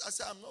the place. I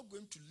said, I'm not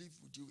going to live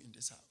with you in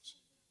this house.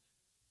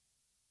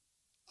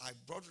 I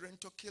brought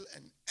rental kill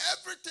and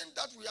everything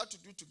that we had to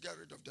do to get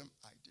rid of them,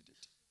 I did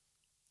it.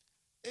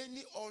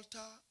 Any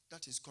altar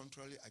that is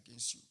contrary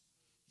against you,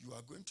 you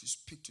are going to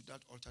speak to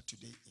that altar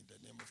today in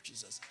the name of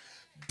Jesus.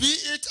 Be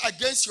it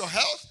against your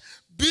health,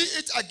 be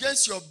it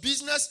against your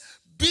business,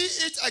 be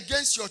it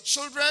against your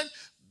children,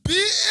 be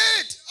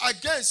it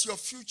against your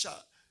future.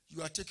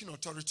 You are taking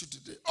authority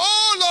today.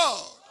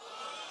 Oh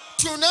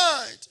Lord,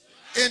 tonight,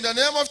 in the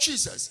name of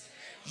Jesus,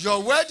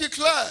 your word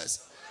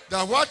declares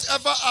that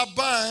whatever I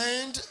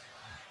bind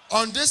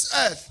on this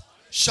earth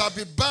shall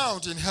be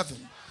bound in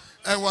heaven,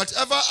 and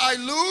whatever I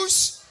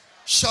loose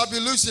shall be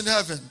loosed in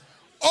heaven.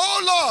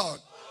 Oh Lord,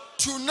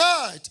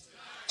 tonight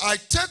I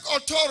take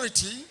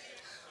authority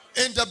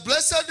in the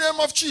blessed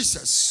name of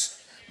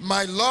Jesus,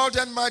 my Lord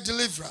and my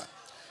deliverer,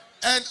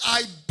 and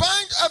I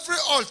bind every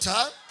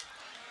altar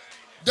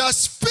that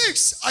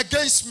speaks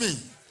against me.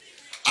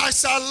 I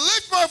shall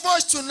lift my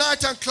voice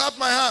tonight and clap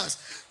my hands.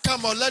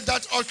 Come on, let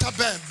that altar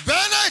burn.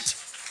 Burn it!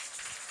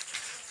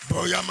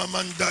 Boya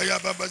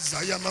mamandaya baba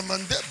zaya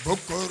mamande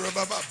bokoro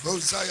baba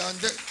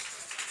bozayande.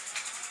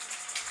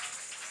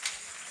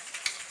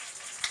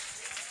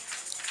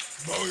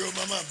 Boyo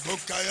mama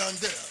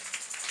bokayande.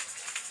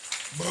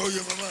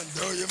 Boyo mama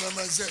doyo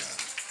mama zaya.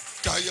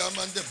 Kaya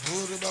mande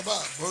buru baba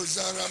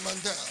bozara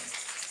mande.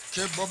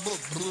 Ke bobo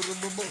buru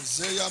bobo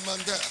zaya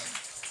mande.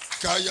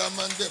 Kaya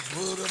mande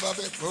buru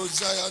baba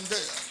bozayande.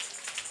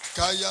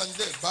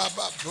 Kayande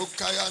baba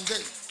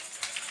bokayande.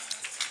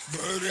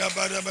 Boria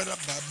bara bara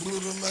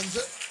baburu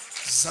mande.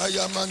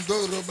 Zaya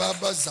mandoro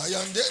baba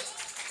zayande.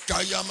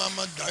 Kaya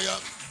mama daya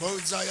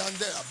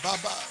bozayande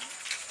baba.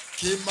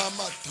 Ki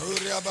mama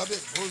toria babe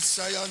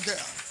bozayande.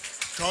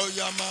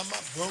 Kaya mama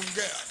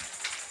bonge.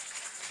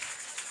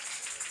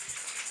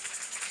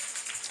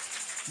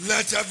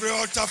 Let every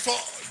altar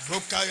fall.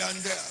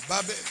 Bokayande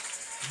babe.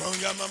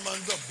 Boya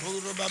mamando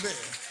buru babe.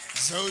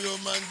 Zoyo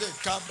mande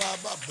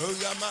kababa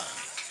boyama.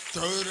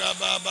 Tora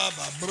baba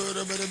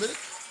baburu babe.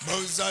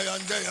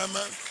 Bozayande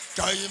yama.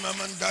 Kaya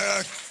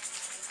mamandaya.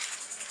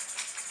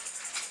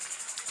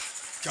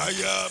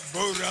 Kaya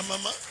bora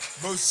mama.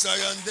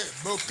 Bosayande,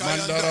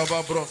 Bokayande,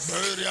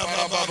 Boria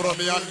Baba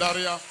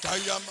Miandaria,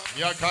 Kayama,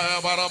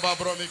 Yakaya Baraba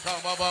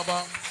Bromika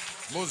Baba,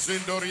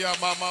 Muzindoria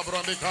Mama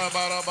Bromika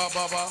Baraba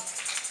Baba,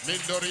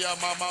 Mindoria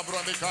Mama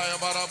Bromika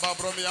Baraba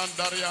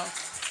Bromiandaria,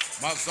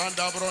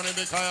 Masanda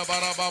Bromika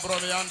Baraba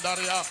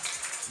Bromiandaria,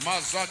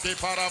 Masaki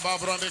Paraba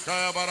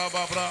Bromika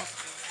Barababra,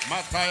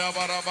 Mataya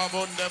Baraba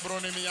Bunde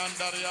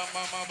Bromimiandaria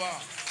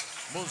Mama,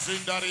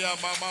 Muzindaria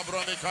Mama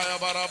Bromika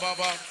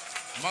Barababa.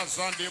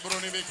 Masandi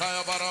Bruni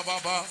Mikaya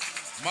Barababa,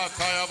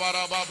 Makaya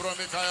Baraba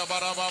Bromikaya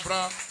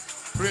Barababra.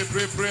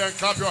 Pray and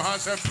clap your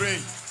hands and pray.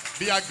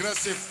 Be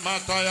aggressive.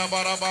 Mataya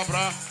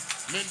Barababra,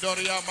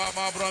 Mindoria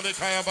Mama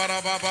Bromikaya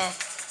Barababa,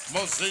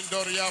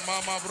 Mosindoria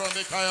Mama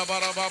Bromikaya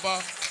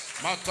Barababa,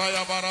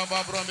 Mataya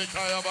Baraba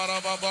Bromikaya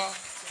Barababa,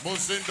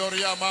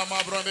 Mosindoria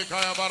Mama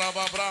Bromikaya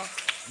Barababra,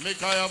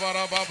 Mikaya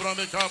Baraba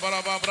Bromikaya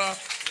Barababra.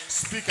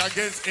 Speak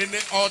against any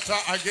altar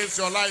against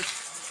your life.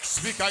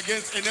 Speak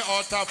against any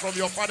altar from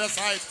your father's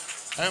side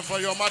and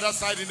from your mother's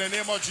side in the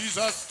name of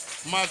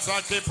Jesus.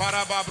 Mazake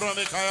paraba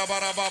bromikaya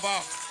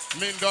barababa.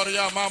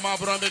 Mindoria mama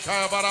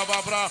bromikaya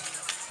barababra.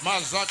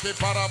 Mazake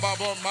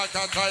parababo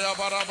makataya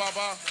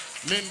barababa.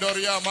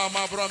 Mindoria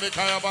mama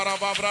bromikaya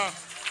barababra.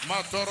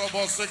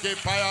 Matorobo seke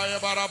paya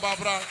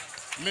barababra.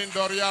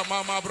 Mindoria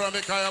mama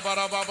bromikaya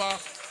barababa.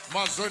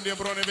 Mazundi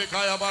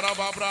bromikaya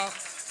barababra.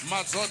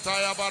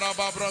 Mazotaya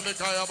barababra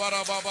mikaya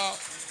barababa.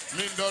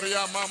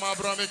 Mindoria mama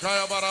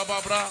bromikaya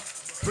barababra.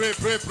 Pray.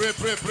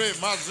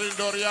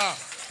 Mazindoria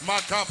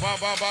makapa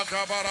baba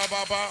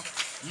kabarababa.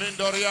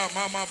 Mindoria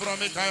mama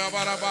bromikaya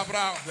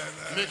barababra.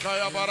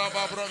 Mikaya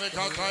barababra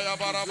mikaya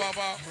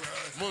barababa.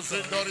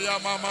 Muzindoria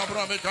mama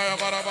bromikaya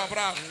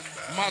barababra.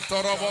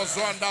 Matorobo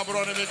zwanda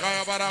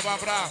bromikaya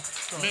barababra.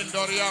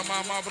 Mindoria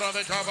mama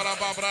bromikaya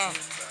barababra.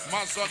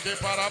 Masoki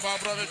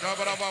barababra mikaya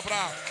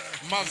barababra.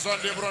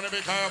 Mazandi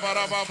bromikaya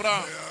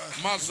barababra.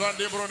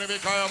 Mazandi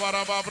bromikaya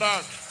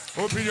barababra.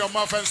 Open your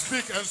mouth and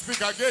speak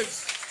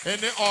against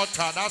any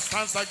altar that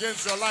stands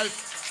against your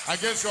life,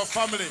 against your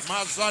family.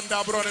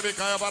 Mazanda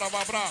bronibikaya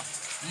barababra.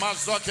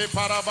 Mazoki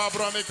paraba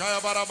bromikaya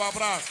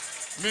barababra.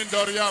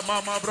 Mindoria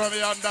mama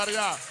bromi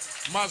andaria.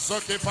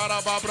 Mazoki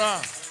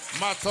parababra.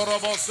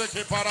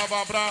 Matorobosiki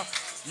Parababra,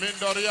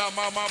 Mindoria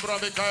Mama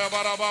Brabikaya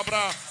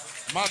Barababra,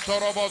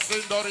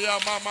 Matorobosindoria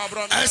Mama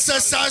Brabikaya.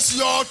 Exercise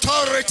your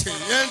authority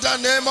in the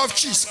name of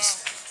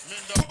Jesus.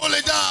 Pull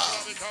it down.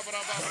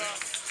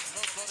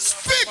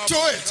 Speak to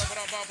it.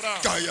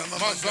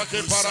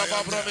 Mazaki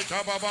Parababra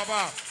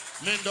Mikababa,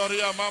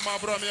 Mindoria Mama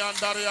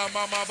Bramiandaria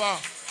Mama,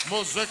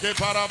 Muziki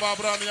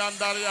Parababra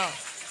Miandaria,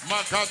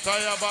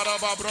 Makataya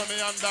Barababra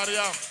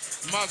Miandaria,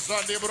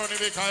 Mazandi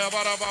Brunibikaya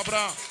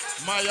Barababra,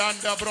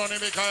 Mayanda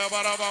Brunibikaya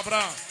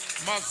Barababra,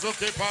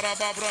 Mazuki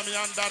Parababra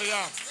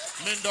Miandaria,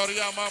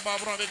 Mindoria Mama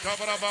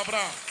Brabikabra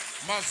Babra,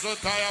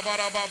 Mazutaya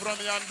Barababra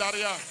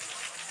Miandaria.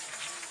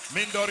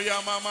 Mindoria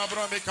Mama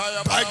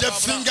Brabikaya By the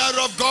finger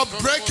of God,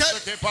 break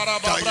it.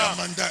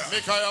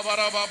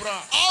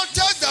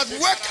 Altars that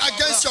work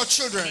against your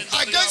children,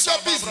 against your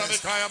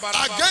business,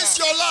 against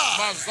your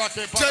life,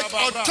 take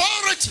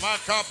authority.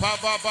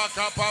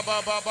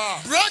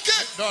 Break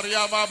it.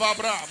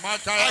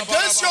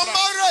 Against your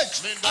marriage,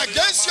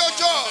 against your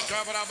job.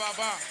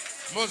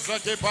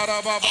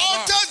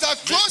 Altars that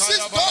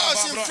closes doors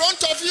in front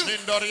of you.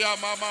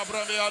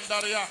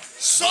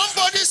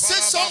 Somebody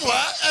sits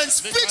somewhere and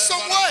speaks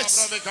some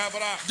words.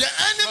 The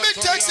enemy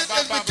takes it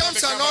and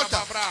becomes an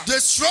altar.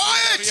 Destroy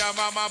it.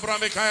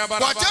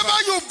 Whatever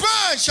you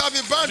burn shall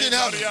be burned in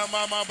heaven.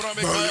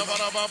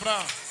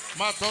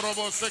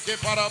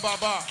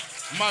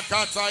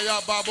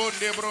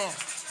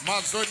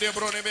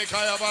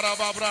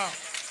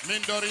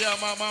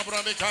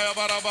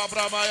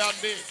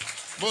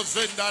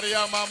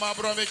 Muzindaria Mama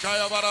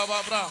Bromikaya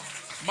Barababra,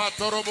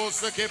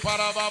 Matoroboseke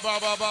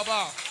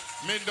Parababa,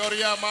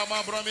 Mindoria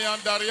Mama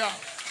Bromiandaria,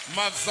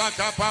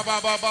 Mazaka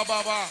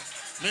Baba,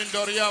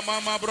 Mindoria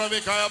Mama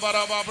Bromikaya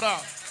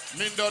Barababra,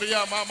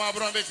 Mindoria Mama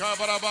Bromikaya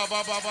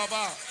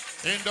Barababa,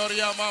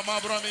 Indoria Mama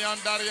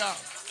Bromiandaria,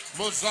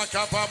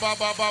 Muzaka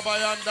Baba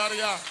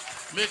Yandaria,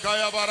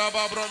 Mikaya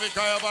Baraba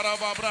Bromikaya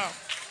Barababra,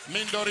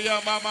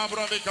 Mindoria Mama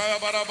Bromikaya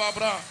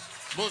Barababra,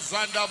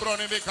 Muzanda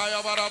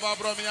Bronimikaya Baraba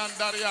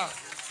Bromiandaria.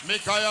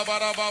 Mikaya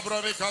Baraba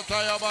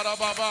Bromikataya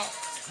Barababa,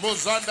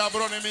 Muzanda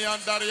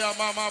Bronimiandaria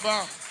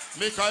Mamaba,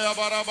 Mikaya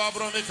Baraba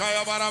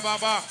Bromikaya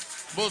Barababa,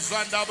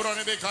 Muzanda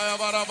Bronimikaya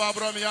Baraba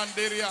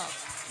Bromiandiria,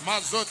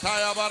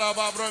 Mazutaya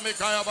Baraba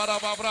Bromikaya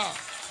Barababra,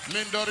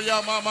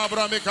 Mindoria Mama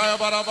Bromikaya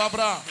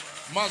Barababra,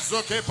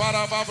 Mazuke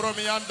Baraba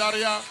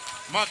Bromiandaria,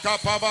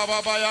 Makapa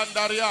Baba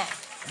Yandaria,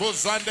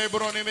 Muzande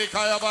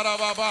Bronimikaya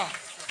Barababa,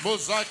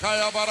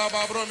 Muzakaya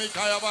Baraba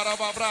Bromikaya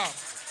Barababra,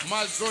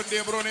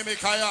 Mazundi Bruni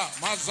Mikaya,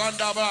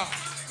 Mazandaba,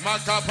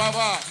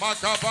 Makapaba,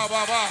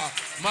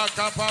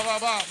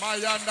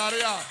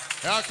 Mayandaria,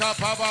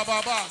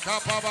 Yakapaba,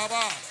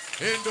 Kapababa,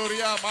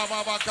 Induria,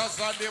 Mama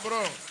Bakasandi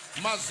Bro,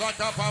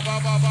 Mazaka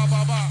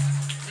Baba,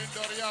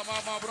 Mindoria,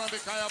 Mama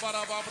Bromikaya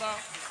Barababra,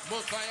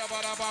 Mutaya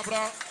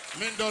Barababra,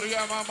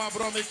 Mindoria, Mama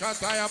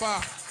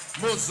Bromikatayaba,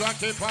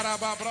 Muzaki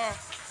Parababra,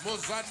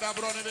 Muzanda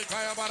Bruni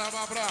Mikaya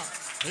Barababra,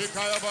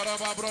 Ikaya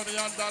Barababra,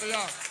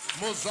 Yandaria.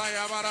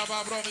 Muzaya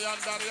Baraba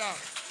Bromiandaria,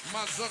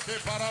 Mazuki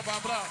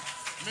Parababra,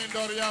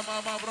 Mindoria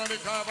Mama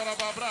Bromika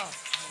Barababra,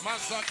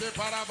 Masaki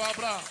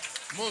Parababra,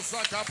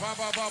 Musaka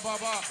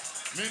Pababa,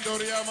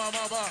 Mindoria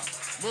Mama,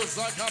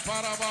 Musaka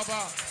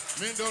Parababa,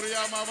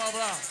 Mindoria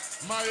Mama,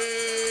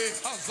 Mai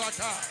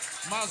Azaka,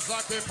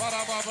 Mazaki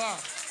Parababa,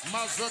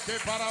 Mazuki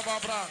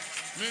Parababra,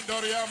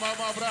 Mindoria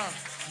Mama,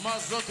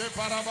 Mazuki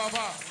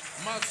Parababa,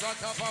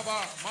 Mazaka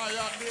Baba,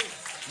 Mayandi,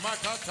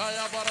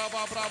 Makataya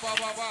Barababra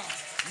Baba.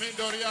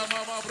 Mindoria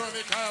Mama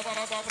Bromikaya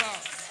Barababra,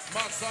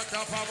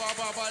 Masaka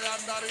Baba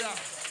Yandaria,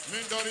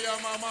 Mindoria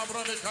Mama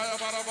Bromikaya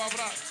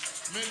Barababra,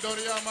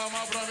 Mindoria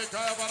Mama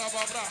Bromikaya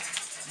Barababra,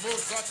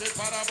 Musati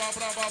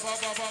Parababra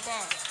Baba,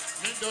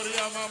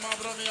 Mindoria Mama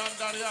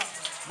Bromiandaria,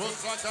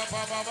 Musaka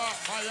Baba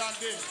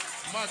Mayandi,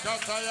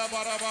 Makataya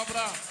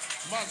Barababra,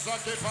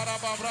 Masaki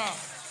Parababra,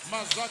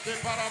 Masaki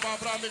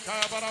Parababra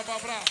Mikaya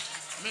Barababra,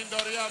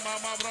 Mindoria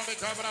Mama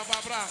Bromikaya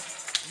Barababra,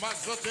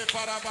 Mazuti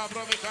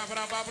Parababra Mikaya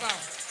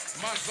Barababra.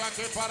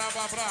 Masake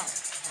Parababra,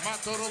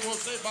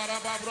 Matorobose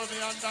Barababro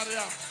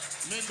Miandaria,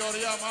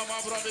 Mindoria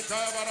Mama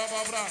Bromikaya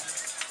Barababra,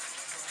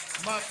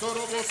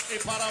 Matorobos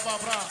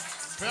Parababra.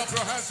 Clap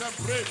your hands and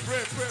pray.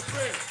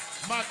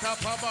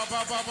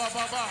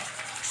 Makapababa.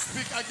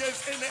 Speak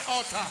against any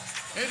altar,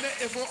 any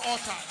evil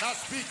altar that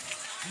speak.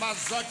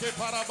 Mazake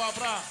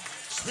Parababra.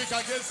 Speak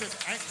against it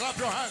and clap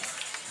your hands.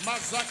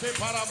 Mazake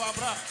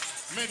Parababra.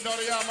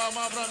 Mindoria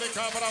Mama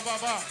Bromikaya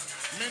Barababa.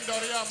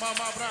 Mindoria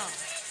Mama Bra.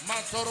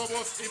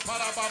 Matorobos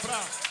Parababra,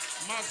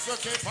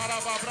 Mazuke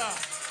Parababra,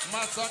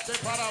 Mazake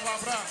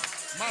Parababra,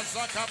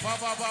 Mazaka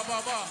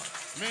Pababa,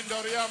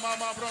 Mindoria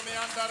Mama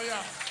Bromiandaria,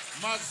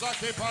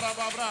 Mazake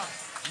Parababra,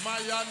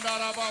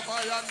 Mayandara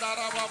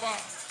Baba,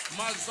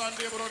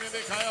 Mazandi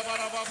Brunimikaya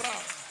Barababra,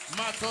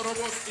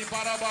 Matorobos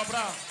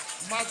Parababra,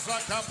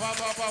 Mazaka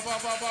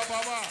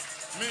Pababa,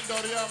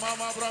 Mindoria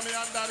Mama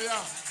Bromiandaria,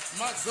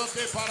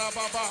 Mazuke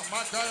Parababa,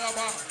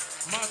 Makayaba,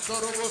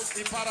 Matorobos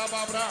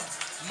Parababra.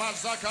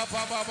 Mazaka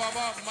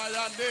Baba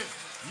Mayande,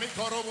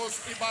 Mikorobos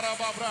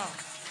Ibarababra,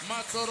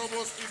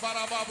 Matorobos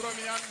Ibarababro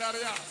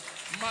Miandaria.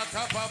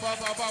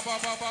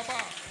 Makapabababababa.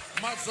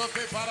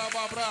 Mazoke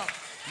Parababra.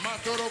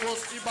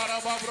 Matorobos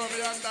Ibarababro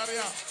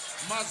Miandaria.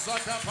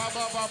 Mazaka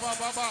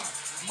Pababababa.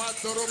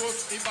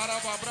 Matorobos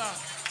Ibarababra.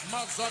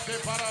 Mazake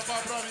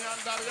Parababro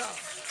Miandaria.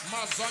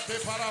 Mazake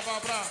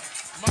Parababra.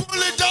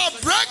 Pull it down,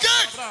 break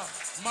it.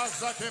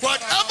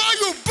 Whatever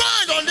you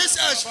bind on this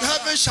earth,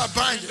 heaven shall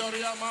bind it. No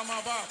more.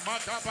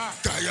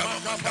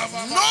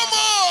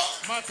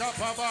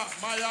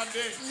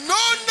 No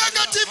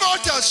negative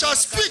altar shall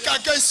speak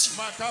against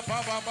you.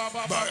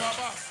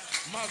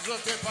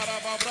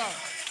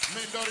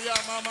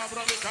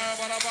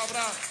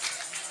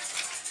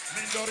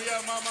 Mindoria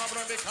mama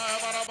brande kaya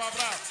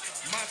barababra,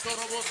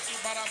 matorobos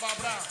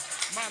ibarababra,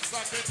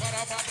 mazake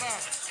parababra.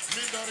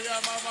 Mindoria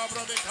mama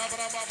brande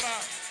kabarababra,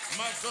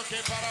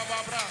 mazoke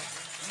parababra,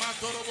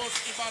 matorobos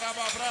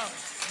ibarababra,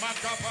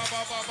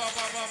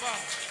 makapabababababa,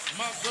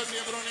 mazone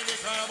brande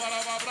kaya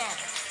barababra.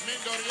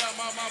 Mindoria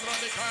mama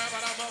brande kaya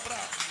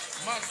barababra,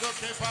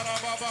 mazoke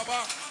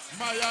parabababa,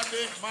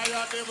 mayande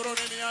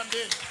brande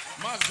niande,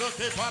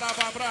 mazoke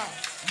parababra,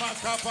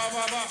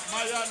 makapababa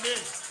mayande.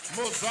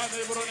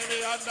 Mozane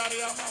Brunini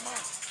Andaria Mama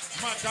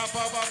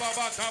Makapa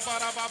Baba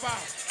Kabara Baba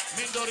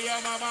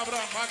Mindoria Mama Bra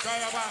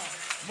Makayaba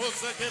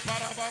Moseke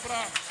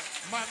Parababra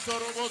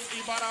Matorobos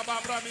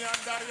Ibarababra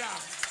Miandaria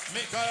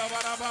Mikaya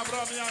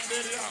Barababra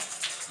Miandaria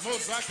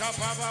Mosaka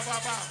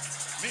Baba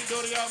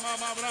Mindoria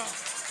Mama Bra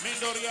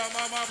Mindoria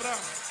Mama Bra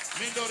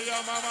Mindoria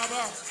Mama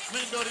Bra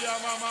Mindoria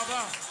Mama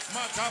Bra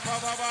Makapa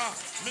Baba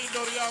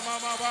Mindoria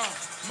Mama Bra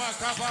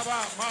Makapa Baba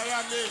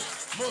Mayande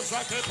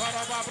Mosake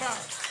Parababra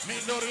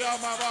Mindoria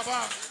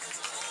Mama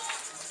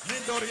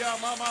Mindoria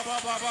Mama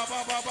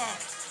Baba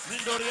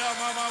Mindoria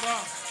Mama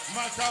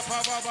Makapa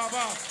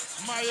Baba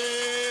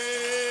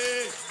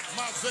Maye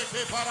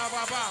Mazeke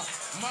Parababa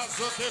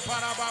Mazoke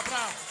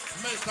Parababra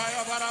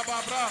Mekaya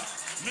Barababra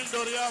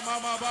Mindoria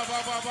Mama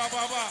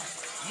Baba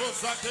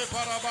Mozake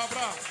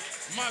Parababra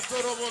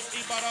Matorobos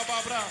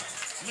Ibarababra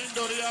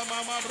Mindoria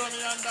Mama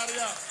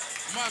Broniandaria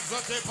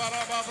Mazoke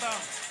Parababra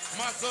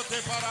Mazoke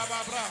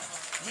Parababra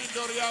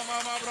Mindoria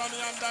Mama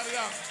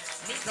Broniandaria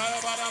Mikaya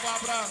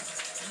Barababra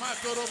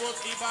Matorobos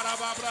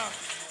Ibarababra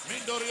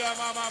Mindoria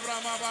Mama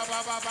Brahma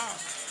Baba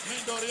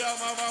Mindoria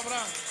Mama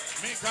Bra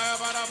Mikaya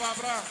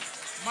Barababra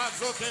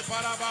Mazoke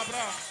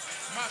Parababra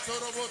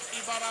Matorobos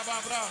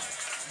Ibarababra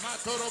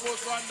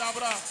Matorobos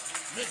Wandabra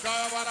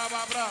Mikaya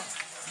Barababra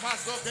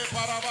Mazoke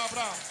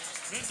Parababra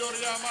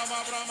Mindoria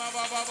Mama Brahma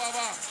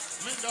Baba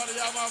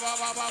Mindoria Mama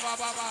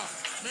Baba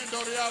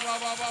Mindoria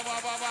Mama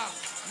Baba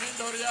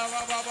Mindoria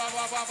Mama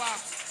Baba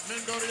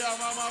Mindoria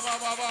Mama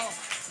Baba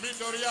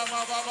Mindoria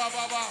Mama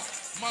Baba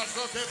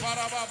Mazoke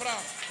Parababra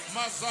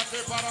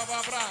Mazoke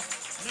Parababra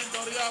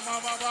Mindoria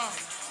Mama Baba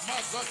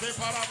Mazoke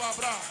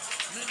Parababra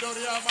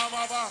Mindoria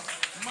Mama Baba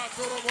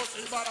Matorobos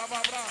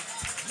Ibarababra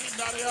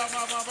Mindoria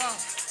Mama Baba.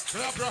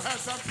 Clap your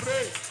hands and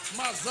pray.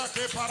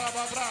 Mazoke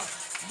Parababra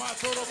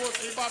Matorobos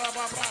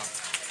Ibarababra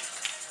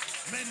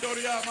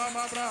Mindoria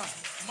Mama Bra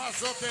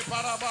Mazoke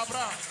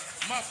Parababra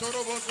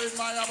Matorobos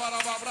Imaya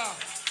Barababra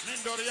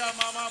Mindoria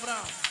Mama Bra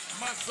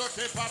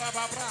Mazoke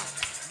Parababra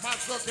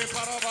Mazoke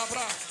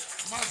Parababra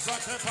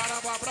Mazoke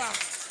Parababra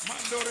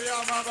Mandoria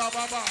Mama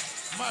Baba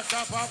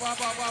Makapa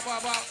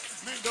Baba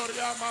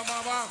Mindoria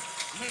Mama Baba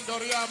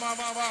Mindoria Mama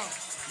Baba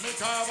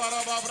Mikaya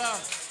Barababra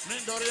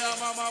Mindoria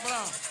Mama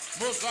Bra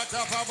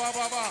Muzaka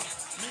Baba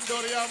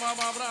Mindoria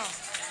Mama Bra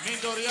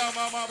Mindoria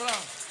Mama Bra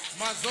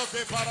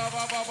Mazoke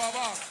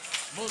Parababa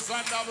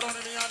Muzanda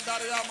Broni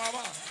Andaria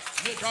Mama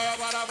Mikaya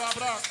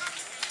Barababra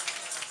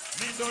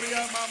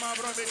Mindoria Mama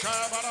Bra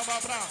Mikaya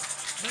Barababra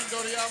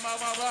Mindoria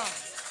Mama Bra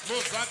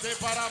Muzake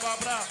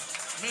Parababra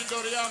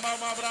Mindoria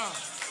Mama Bra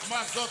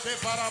Mazoke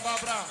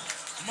Parababra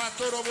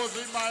Matorobo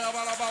Zimaya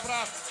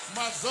Barababra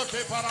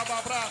Mazoke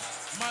Parababra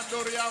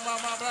Mandoria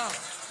Mama Bra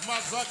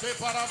Mazoke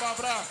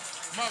Parababra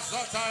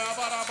Mazataya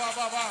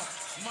Barababa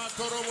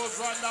Matorobo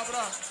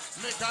Zwandabra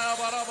Mikaya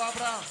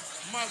Barababra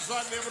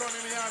Mazande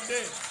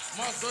Bronimiande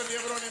Mazande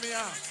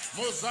Bronimia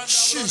Muzanda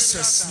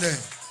Jesus'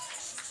 name.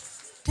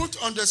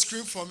 Put on the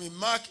screen for me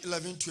Mark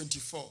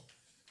 11:24.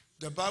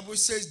 The Bible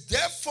says,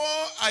 therefore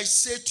I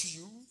say to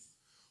you,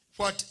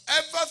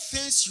 whatever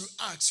things you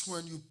ask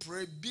when you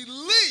pray,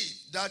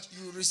 believe that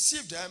you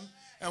receive them,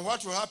 and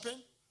what will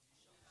happen?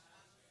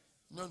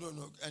 No.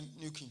 And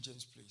New King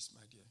James, please,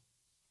 my dear.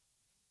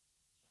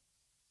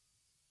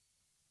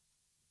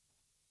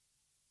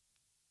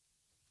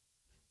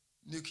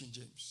 New King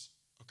James.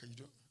 Okay, you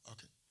don't?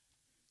 Okay.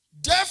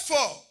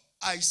 Therefore,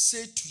 I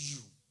say to you,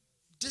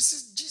 this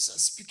is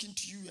Jesus speaking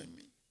to you and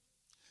me.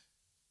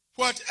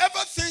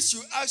 Whatever things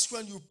you ask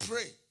when you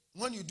pray,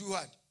 when you do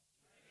what?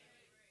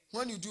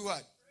 When you do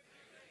what?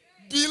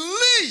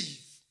 Believe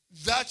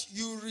that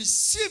you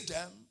receive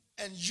them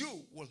and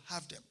you will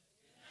have them.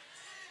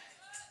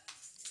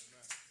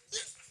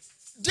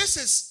 This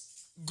is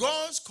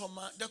God's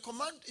command. The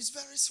command is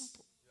very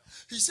simple.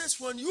 He says,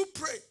 when you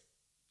pray,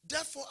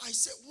 therefore I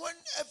say,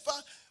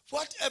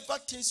 whatever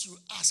things you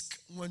ask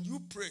when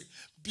you pray,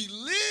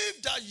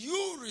 believe that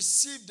you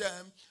receive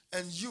them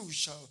and you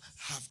shall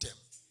have them.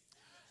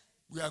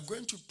 We are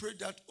going to pray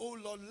that, oh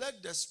Lord,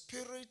 let the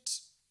spirit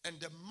and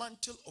the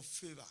mantle of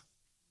favor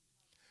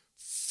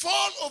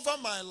fall over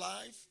my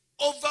life,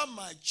 over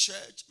my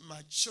church,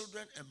 my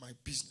children, and my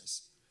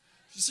business.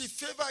 You see,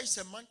 favor is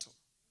a mantle.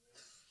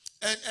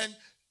 And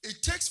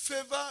it takes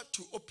favor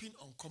to open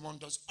uncommon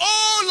doors.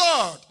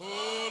 Oh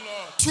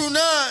Lord,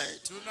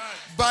 tonight,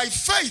 by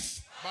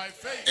faith,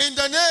 in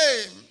the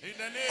name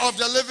of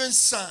the living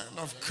Son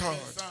of God,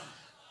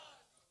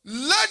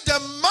 let the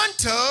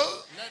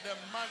mantle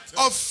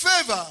of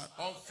favor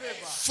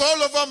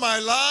fall over my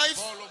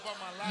life,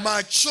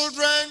 my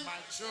children,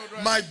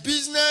 my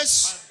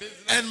business,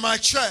 and my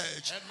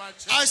church.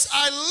 As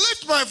I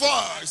lift my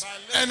voice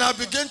and I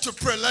begin to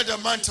pray, let the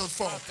mantle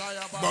fall.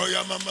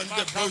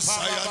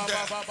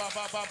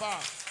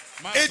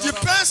 It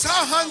depends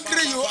how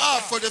hungry you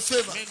are for the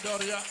favor.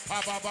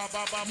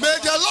 May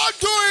the Lord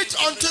do it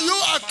unto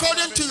you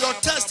according to your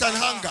thirst and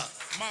hunger.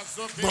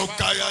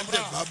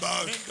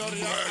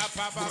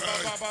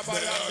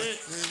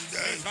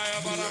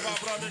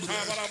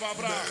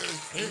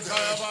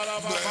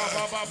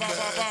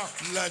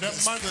 The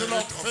mantle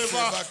of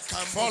favor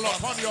fall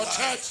upon your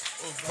church,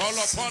 fall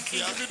upon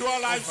individual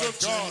lives of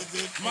God.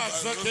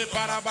 Mazoke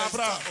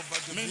parababra,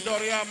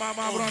 Mindoria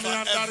mama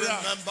broniandaria,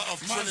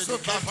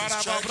 Mazoke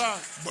parababra,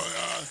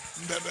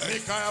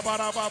 Mikaya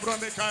barababra,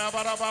 Mikaya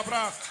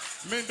barababra,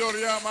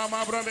 Mindoria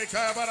mama bro,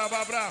 Mikaya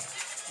barababra,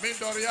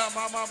 Mindoria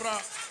mama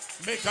bra,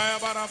 Mikaya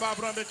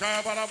barababra,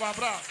 Mikaya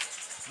barababra,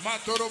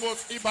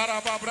 Matorobos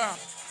ibarababra,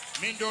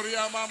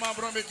 Mindoria mama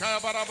bro, Mikaya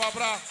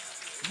barababra,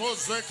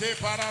 Mozeke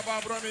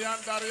parababra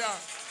miandaria,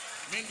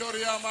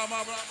 Mindoria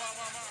mama bra,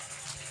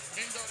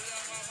 Mindoria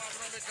mama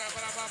bro, Mikaya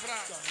barababra.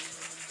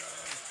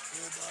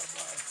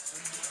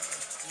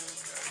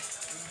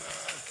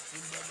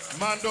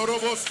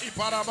 Mandorobos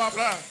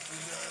iparababra,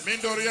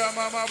 Mindoria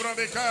mama bro,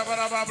 Mikaya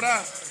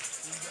barababra,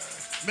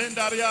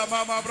 Mindaria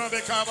mama bro,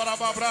 Mikaya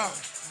barababra.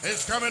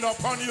 It's coming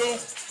upon you.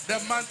 The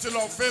mantle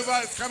of favor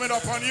is coming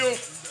upon you.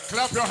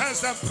 Clap your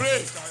hands and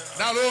pray.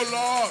 Now, oh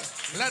Lord,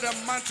 let the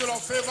mantle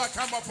of favor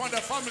come upon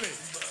the family.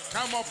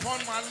 Come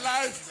upon my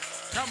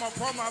life. Come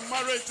upon my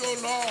marriage, oh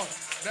Lord.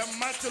 The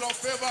mantle of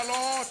favor,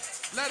 Lord,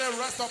 let it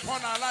rest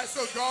upon our lives,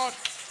 oh God,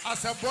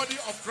 as a body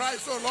of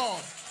Christ, oh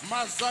Lord.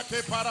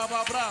 Mazake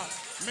parababra,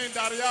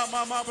 Mindaria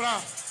mama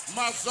bra,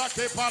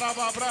 Mazake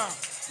parababra,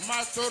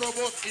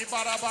 Matorobos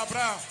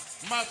ibarababra,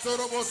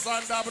 Matorobos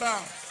sandabra,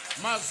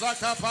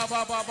 Mazaka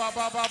baba baba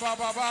baba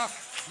baba,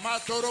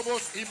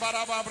 Matorobos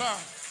ibarababra,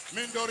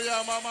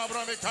 Mindoria mama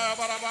bra, Mikaya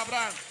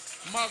barababra,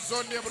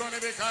 Mazondi broni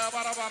Mikaya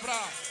barababra,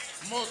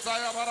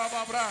 Mosaya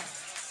barababra,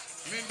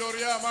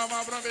 Mindoria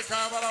mama bra,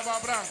 Mikaya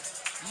barababra,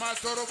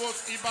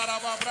 Matorobos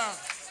ibarababra,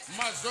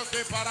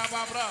 Mazoke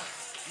parababra,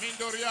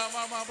 Mindoria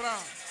mama bra,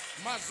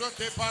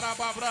 Mazoke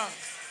parababra,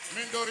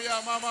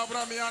 Mindoria mama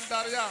bra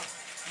miandaria,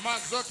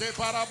 Mazoke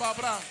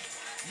parababra,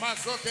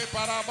 Mazoke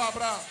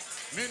parababra,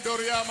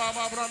 Mindoria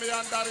mama bra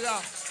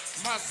miandaria,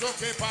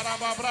 Mazoke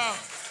parababra,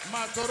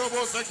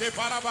 Matoroboseke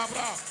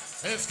parababra.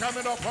 It's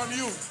coming upon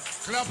you.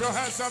 Clap your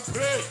hands and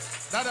pray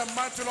that the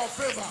mantle of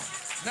favor,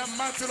 the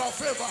mantle of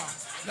favor,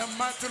 the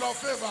mantle of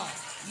favor,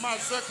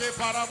 Mazoke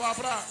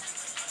parababra,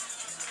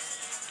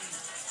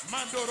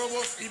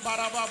 Mandorobos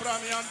ibarababra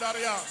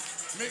miandaria,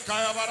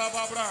 Mikaya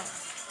barababra,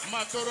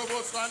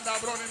 Matorobos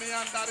andabroni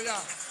miandaria,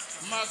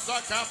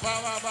 Mazaka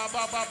baba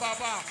baba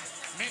baba,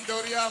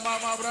 Mindoria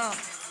mama bra,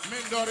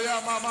 Mindoria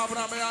mama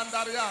bra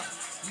miandaria,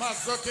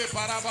 Mazoke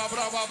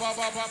parababra baba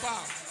baba,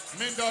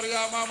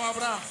 Mindoria mama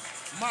bra,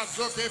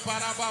 Mazoke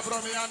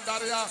parababra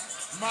miandaria,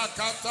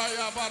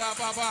 Makataya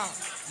barababa,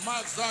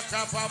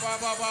 Mazaka baba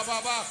baba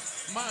baba,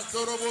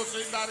 Matorobos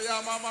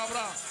indaria mama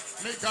bra,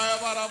 Mikaya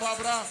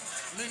barababra,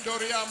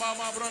 Mindoria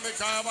mama bra,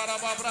 Mikaya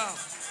barababra,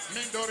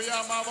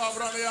 Mindoria mama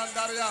bra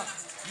miandaria,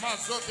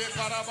 Mazoke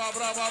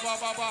parababra baba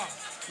baba,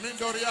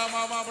 Mindoria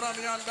mama bra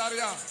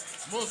miandaria,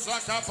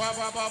 Musaka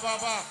baba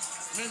baba,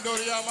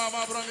 Mindoria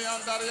mama bra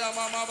miandaria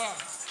mama ba,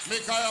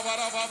 Mikaya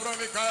barababra,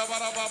 Mikaya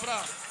barababra,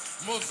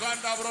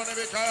 Muzanda bra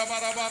Mikaya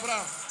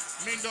barababra,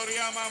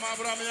 Mindoria mama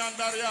bra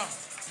miandaria,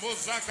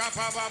 Musaka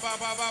baba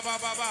baba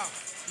baba,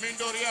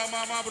 Mindoria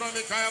mama bra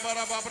Mikaya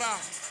barababra,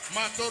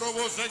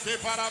 Matorobo zeke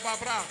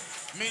parababra,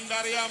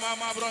 Mindaria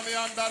mama bra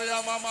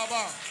miandaria mama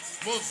ba,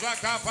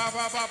 Musaka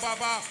baba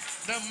baba.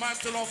 The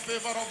mantle of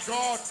favor of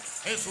God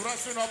is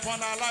resting upon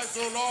our lives,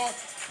 oh Lord.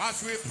 As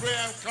we pray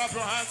and clap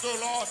your hands, oh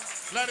Lord,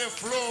 let it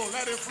flow,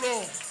 let it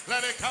flow, let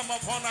it come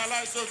upon our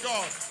lives, oh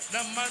God. The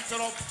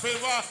mantle of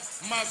favor,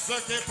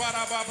 Mazoke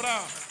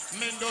parababra,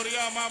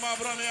 Mindoria mama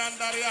broni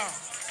andaria,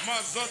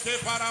 Mazoke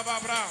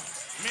parababra,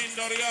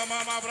 Mindoria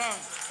mama bra,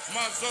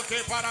 Mazoke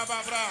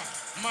parababra,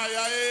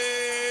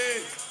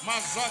 Mayae,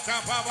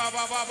 Mazoka baba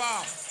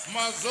baba,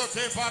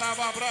 Mazoke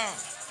parababra,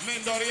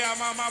 Mindoria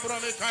mama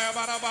broni kaya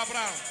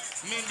barababra,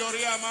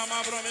 Mindoria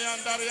mama broni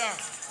andaria,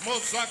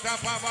 Mozaka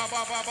baba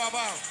baba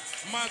baba,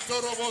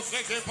 Matorobo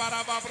zeke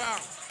parababra,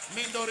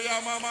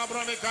 Mindoria mama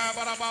broni kaya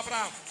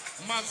barababra,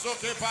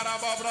 Mazoke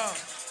parababra.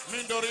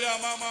 Mindoria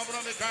mama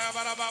brami kaya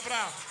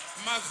barababra.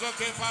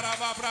 Mazoke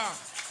parababra.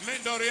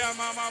 Mindoria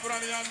mama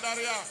brami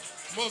andaria.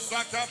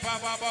 Mosaka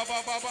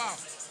baba.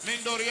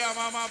 Mindoria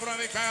mama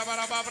brami kaya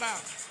barababra.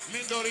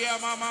 Mindoria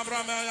mama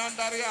brami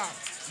andaria.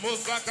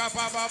 Mosaka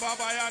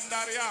baba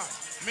yandaria.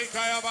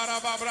 Mikaya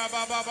barababra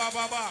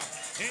baba.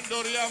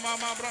 Indoria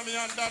mama brami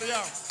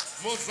andaria.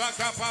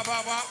 Mosaka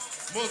baba.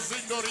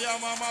 Mozindoria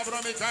mama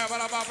brami kaya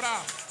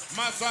barababra.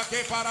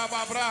 Masake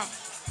parababra.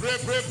 Pray.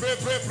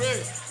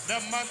 The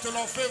mantle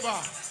of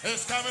favor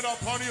is coming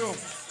upon you.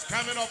 It's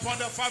coming upon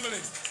the family.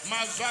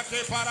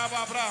 Mazake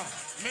parababra.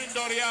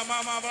 Mindoria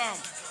mama bra.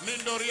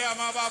 Mindoria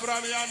mama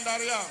bra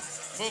miandaria.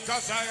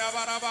 Mukasaya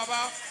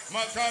barababa.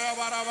 Makaya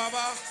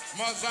barababa.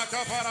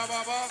 Mazaka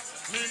parababa.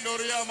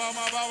 Mindoria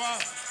mama baba.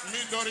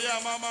 Mindoria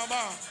mama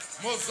baba.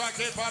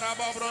 Muzake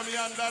parababra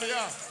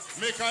miandaria.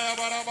 Mikaya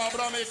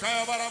barababra.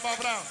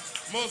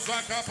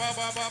 Muzaka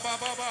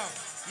baba.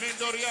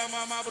 Mindoria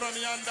mama bra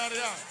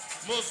miandaria.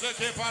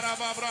 Muzeke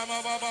parababra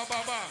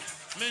baba.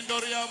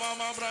 Mindoria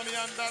mama bra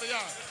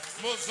miandaria.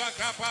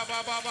 Muzaka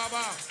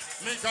baba.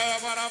 Mikaya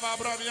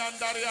barababra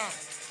miandaria.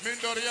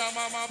 Mindoria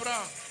mama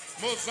bra.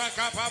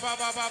 Muzaka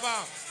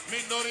baba.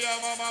 Mindoria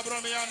mama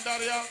bra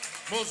miandaria.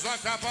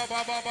 Muzaka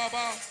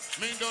baba.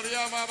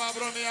 Mindoria mama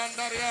bra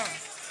miandaria.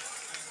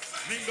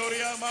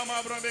 Mindoria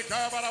mama bra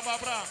mikaya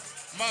barababra.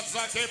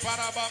 Mazake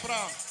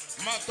parababra.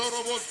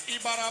 Matorobos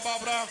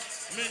ibarababra.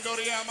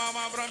 Mindoria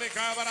mama bra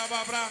mikaya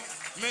barababra.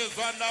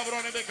 Mezanda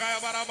bro mikaya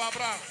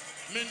barababra.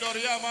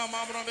 Mindoria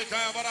mama bra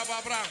mikaya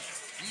barababra.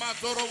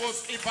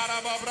 Matorobos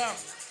ibarababra.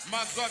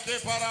 Mazake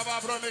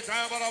parababra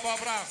mikaya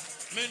barababra.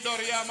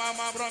 Mindoria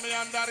mama bra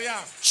miandaria.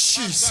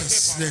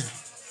 Jesus' name.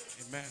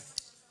 Amen.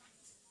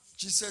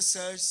 Jesus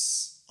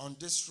says, on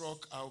this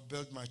rock I'll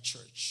build my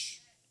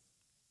church.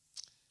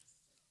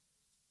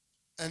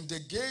 And the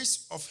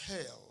gates of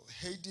hell,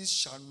 Hades,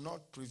 shall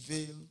not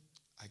prevail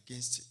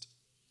against it.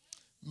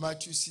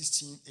 Matthew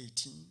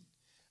 16:18.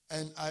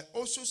 And I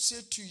also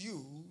say to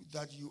you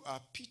that you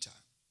are Peter.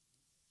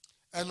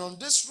 And on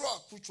this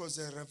rock, which was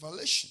a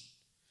revelation,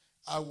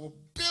 I will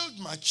build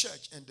my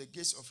church, and the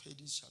gates of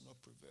Hades shall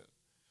not prevail.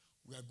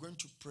 We are going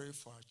to pray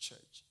for our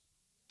church.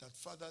 That,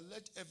 Father,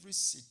 let every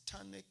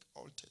satanic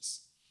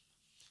altars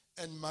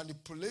and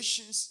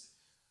manipulations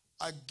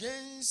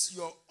against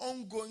your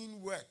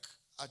ongoing work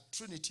at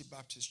Trinity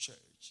Baptist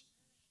Church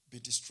be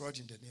destroyed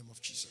in the name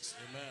of Jesus.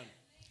 Amen.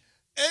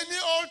 Any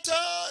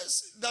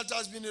altars that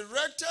has been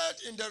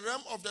erected in the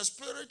realm of the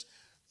spirit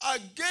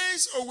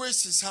against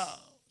Oasis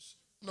House,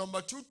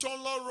 number 2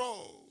 Tonla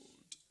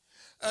Road,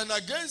 and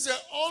against the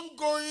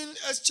ongoing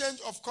exchange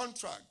of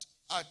contract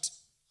at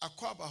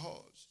Aquaba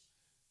Halls,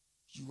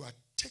 you are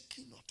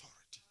taking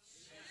authority.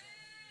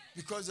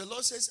 Because the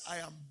Lord says, I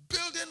am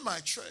building my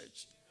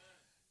church,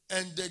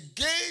 and the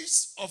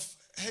gates of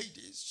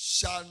Hades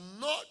shall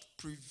not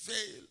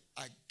prevail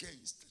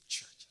against the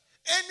church.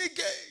 Any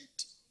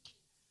gate.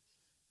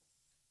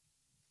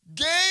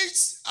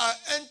 Gates are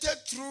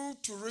entered through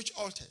to reach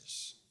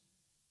altars.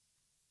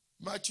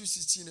 Matthew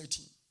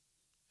 16:18.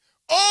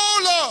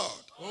 Oh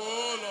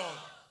Lord.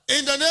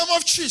 In the name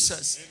of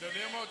Jesus. In the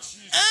name of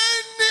Jesus.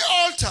 Any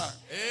altar.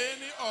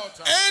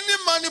 Any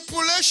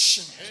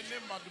manipulation.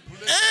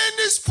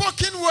 Any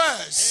spoken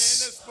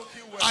words.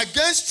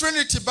 Against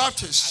Trinity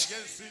Baptist.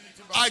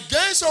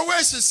 Against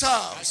Oasis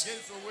House.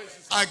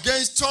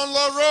 Against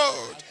Tonla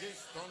Road.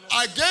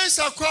 Against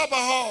Aquaba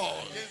Hall.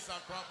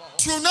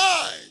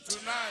 Tonight,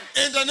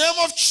 in the name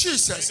of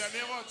Jesus,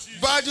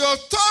 by the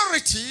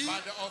authority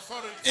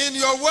in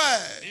your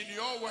word,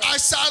 I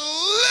shall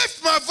lift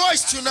my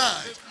voice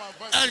tonight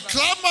and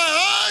clap my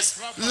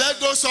hands. Let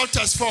those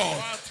altars fall.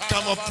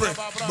 Come on, pray.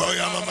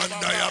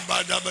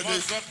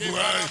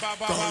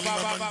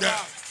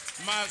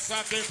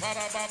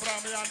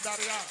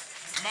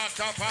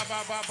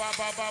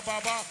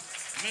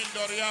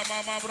 Mindoria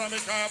mama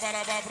bramika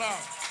barababra.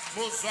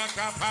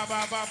 Musaka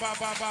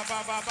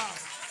baba.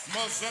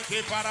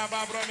 Mosaki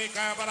parababra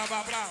mika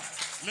barababra.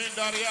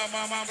 Mindoria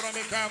mama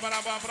bramika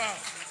barababra.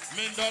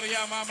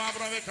 Mindoria mama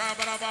bramika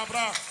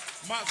barababra.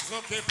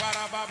 Masuki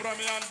parababra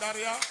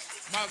miandaria.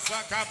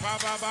 Masaka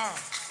baba.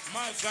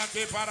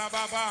 Masaki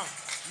parababa.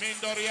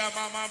 Mindoria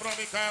mama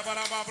bramika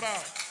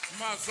barababra.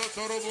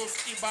 Masotorubus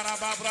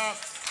ibarababra.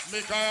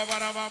 Mika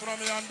barababra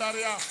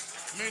miandaria.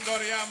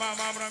 Mindoria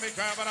mama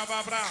bramika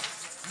barababra.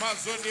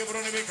 Mazundi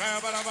bruni mika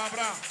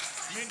barababra.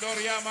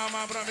 Mindoria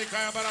mama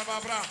bramika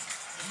barababra.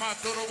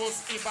 Maturubus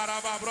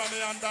ibarababra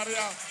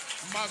miandaria.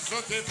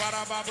 Mazuki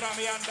barababra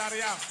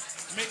miandaria.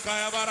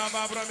 Mika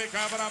barababra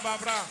mika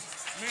barababra.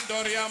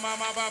 Mindoria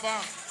mama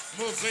baba.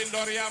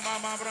 Muzindoria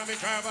mama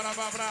bramika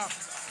barababra.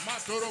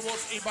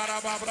 Maturubus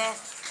ibarababra.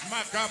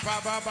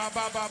 Makapa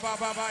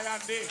baba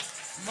yandi.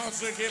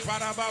 Mazuki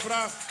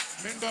barababra.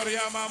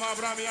 Mindoria mama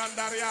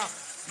bramiandaria.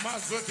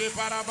 Mazuki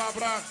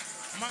barababra.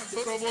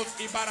 Maturubus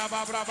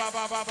ibarababra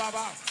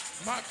baba.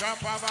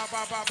 Makapa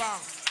baba.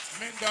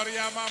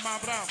 Mindoria mama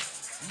bra.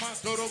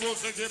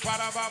 Maturubus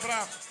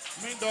ibarababra.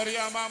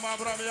 Mindoria mama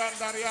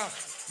bramiandaria.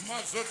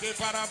 Mazuki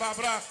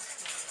barababra.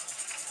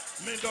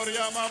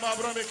 Mindoria mama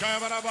bra mi kaya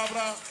bara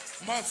babra.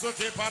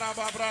 Masuki para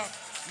babra.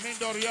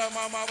 Mindoria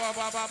mama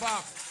baba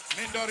baba.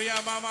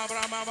 Mindoria mama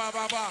bra mama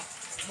baba.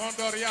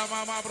 Mondoria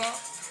mama bra.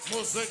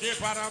 Musiki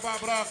para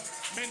babra.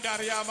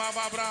 Mindaria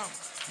mama bra.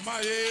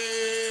 Maye.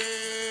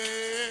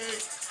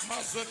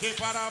 Masuki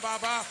para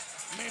baba.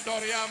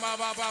 Mindoria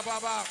mama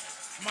baba.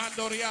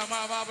 Mandoria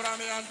mama bra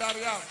mi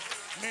andaria.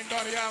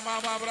 Mindoria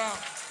mama bra.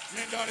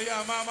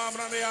 Mindoria mama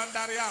bra mi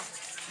andaria.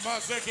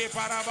 Masuki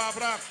para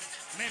babra.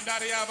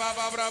 Mindaria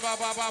baba bra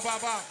baba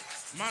baba.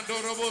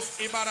 Mandorobos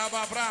ibara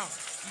babra.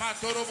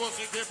 Matorobos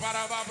ike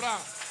para babra.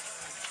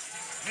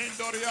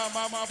 Mindoria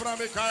mama bra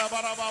mi kaya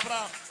bara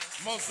babra.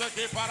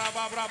 Moseke para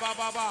babra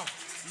baba.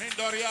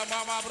 Mindoria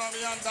mama bra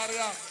mi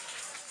andaria.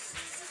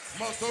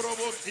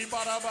 Motorobos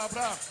ibara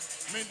babra.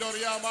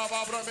 Mindoria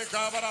mama bra mi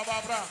kaya bara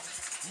babra.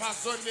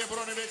 Masonde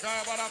bro mi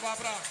kaya bara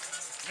babra.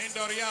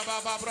 Mindoria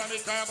baba bra mi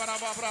kaya bara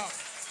babra.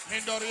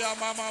 Mindoria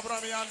mama bra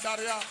mi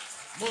andaria.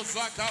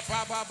 Musaka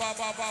baba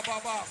baba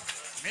baba.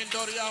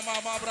 Mindoria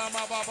mama bra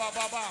baba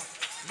baba.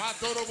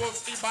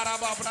 Matorobos ibara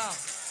babra.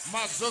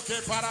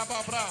 Mazoke para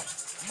babra.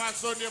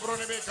 Masonde bro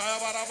mi kaya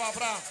bara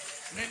babra.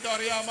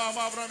 Mindoria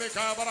mama bra mi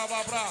kaya bara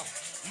babra.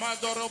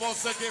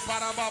 Mandorobos ke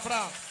para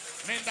babra.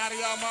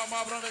 Mindaria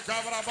mama bra mi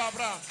kaya bara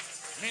babra.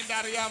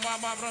 Mindaria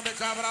mama bra mi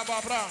kaya bara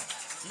babra.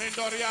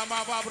 Mindoria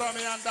mama bra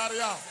mi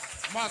andaria.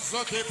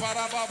 Mazoke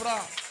para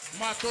babra.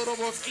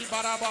 Matorobos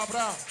ibara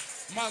babra.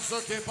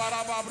 Mazoke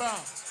para babra.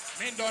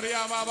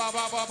 Mindoria mama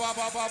baba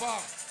baba baba.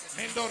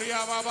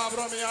 Mindoria mama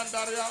bra mi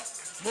andaria.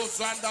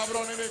 Musanda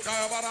bro mi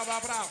kaya bara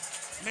babra.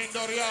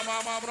 Mindoria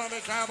mama bra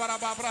mi kaya bara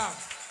babra.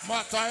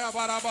 Mataya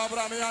bara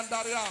babra mi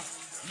andaria.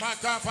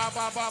 Maka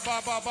baba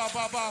baba baba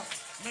baba.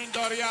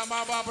 Mindoria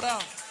mama bra.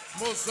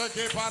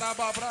 Museke para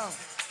babra.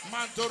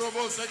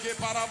 Mantorobo seke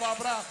para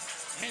babra.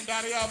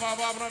 Mindaria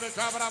mama bra mi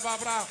kaya bara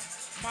babra.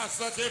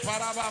 Masake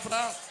para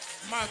babra.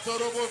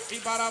 Mantorobo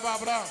ibara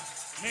babra.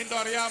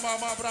 Mindoria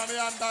mama bra mi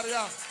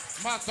andaria.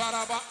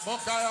 Mataraba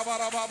mokaya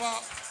bara baba.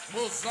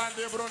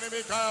 Musande bro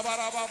mi kaya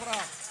bara babra.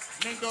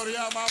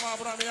 Mindoria mama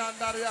bra mi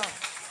andaria.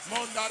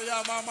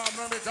 Mondaria mama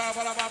bra mi kaya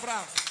bara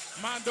babra.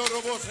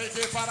 Mandorobo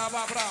seke para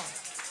babra.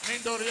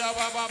 Mindoria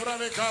baba bra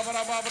mi kaya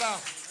bara babra.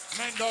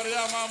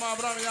 Mindoria mama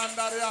bra mi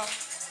andaria.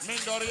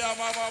 Mindoria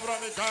mama bra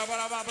mi kaya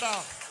bara babra.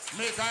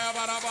 Mi kaya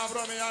bara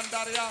babra mi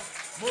andaria.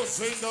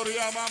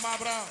 Musindoria mama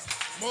bra.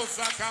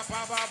 Musaka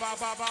baba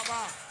baba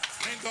baba.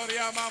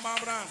 Mindoria mama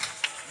bra.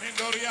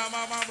 Mindoria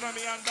mama bra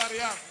mi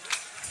andaria.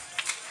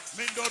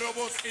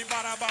 Mindorobos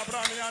ibara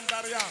babra mi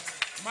andaria.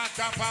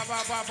 Maka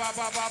baba baba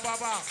baba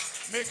baba.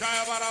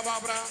 Mikaya bara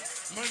babra.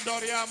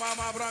 Mindoria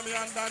mama bra mi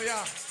andaria.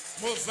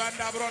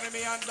 Musanda bro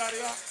mi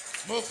andaria.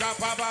 Muka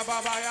baba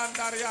baba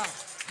andaria.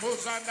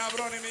 Musanda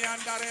bro mi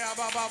andaria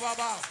baba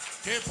baba.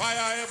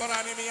 Kepaya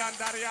ebra mi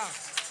andaria.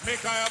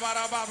 Mikaya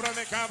bara babra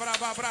mikaya bara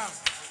babra.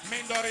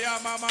 Mindoria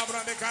mama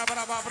bra mikaya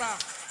bara babra.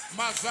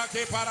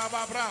 Masake para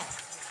babra.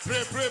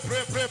 Pray.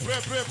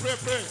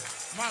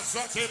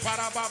 Masake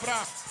para babra.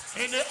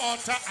 In the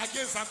altar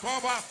against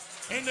Akoba.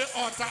 In the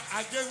altar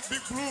against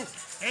Big Blue.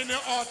 In the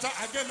altar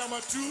against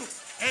number 2.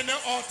 In the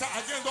altar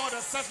against all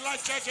the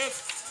satellite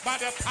churches. By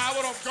the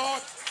power of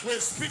God, we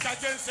speak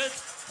against it.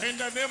 In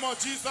the name of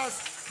Jesus.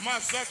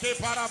 Masake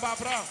para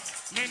babra.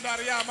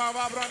 Mindaria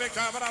mama bra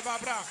mikaya bara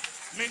babra.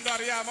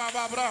 Mindaria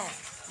mama bra.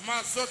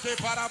 Masake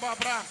para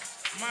babra.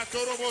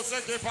 Matorobo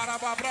seke para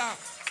babra.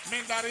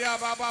 Mindaria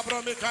baba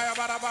bro mikaya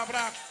bara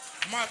babra.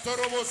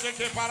 Matorobo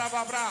seke para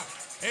babra.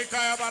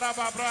 Ekaya bara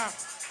babra.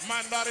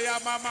 Mandaria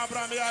mama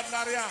bra mi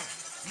andaria.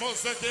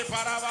 Moseke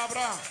para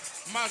babra.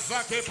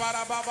 Mazake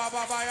para baba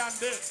baba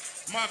yande.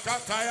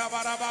 Makataya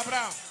bara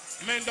babra.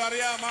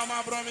 Mindaria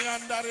mama bro mi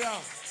andaria.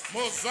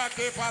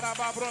 Mosake para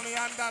babro mi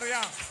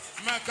andaria.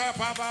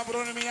 Makapa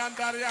babro mi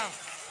andaria.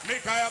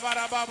 Mikaya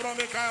bara babro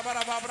mikaya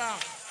bara babra.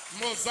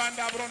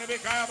 Mozanda bro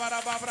mikaya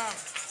bara babra.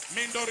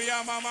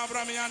 Mindoria mama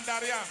bro mi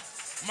andaria.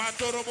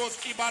 Matorobos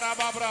ibara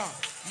babra.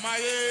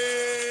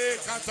 Maye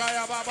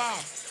kataya baba.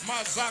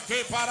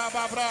 Mazake para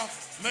babra.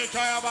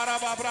 Mikaya bara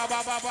babra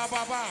baba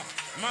baba.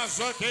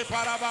 Mazake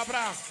para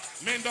babra.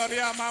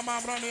 Mindoria mama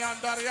bro mi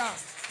andaria.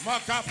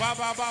 Makapa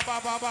baba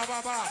baba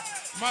baba.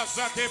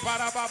 Mazake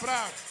para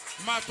babra.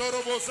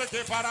 Matorobos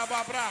ke para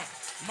babra.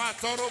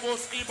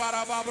 Matorobos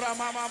ibara babra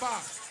mama ba.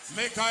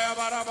 Mikaya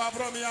bara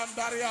babro mi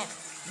andaria.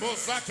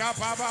 Mosaka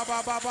baba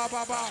baba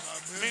baba.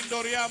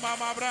 Mindoria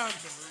mama bra.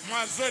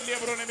 Mazeli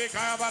bro ni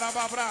mikaya bara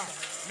babra.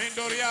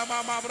 Mindoria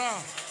mama bra.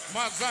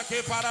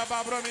 Mazake para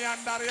babro mi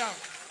andaria.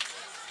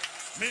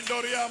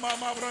 Mindoria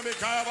mama bro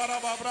mikaya bara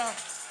babra.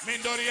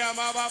 Mindoria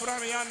mama bra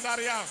mi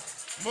andaria.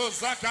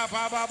 Mosaka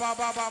baba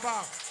baba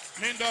baba.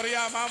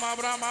 Mindoria mama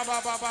bra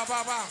baba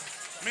baba.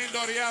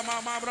 Mindoria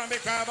mama bra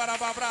mikaya bara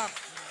babra.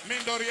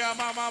 Mindoria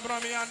mama bra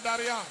mi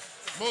andaria.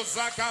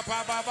 Mosaka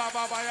baba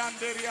baba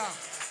yanderia.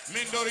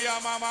 Mindoria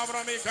mama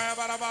bra mikaya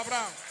bara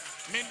babra.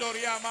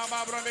 Mindoria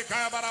mama bra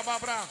mikaya bara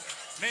babra.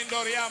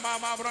 Mindoria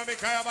mama bra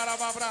mikaya bara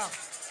babra.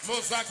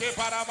 Mosake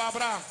para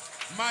babra.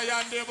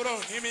 Mayande bro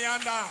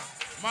nimianda.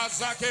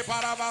 Mazake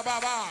para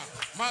baba.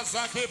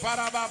 Mazake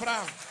para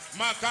babra.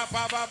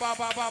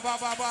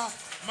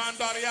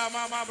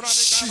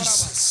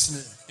 Jesus'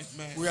 name.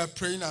 Amen. We are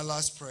praying our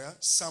last prayer.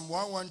 Psalm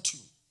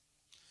 112.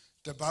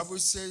 The Bible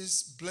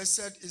says,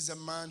 blessed is the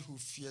man who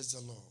fears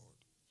the Lord,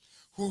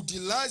 who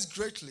delights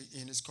greatly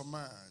in his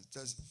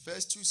commands.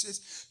 Verse 2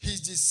 says,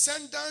 his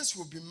descendants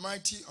will be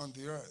mighty on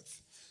the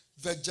earth.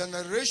 The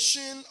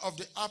generation of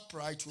the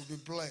upright will be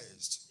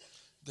blessed.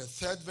 The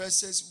third verse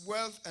says,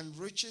 wealth and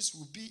riches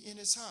will be in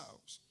his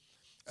house,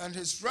 and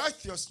his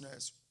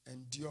righteousness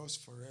endures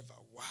forever.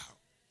 Wow.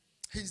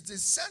 His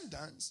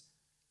descendants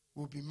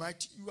will be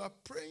mighty. You are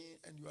praying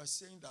and you are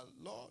saying that,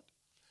 Lord,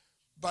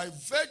 by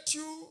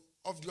virtue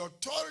of the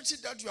authority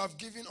that you have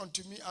given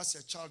unto me as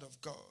a child of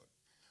God,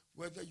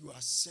 whether you are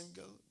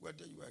single,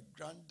 whether you are a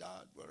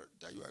granddad,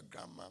 whether you are a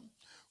grandma,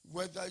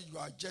 whether you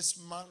are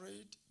just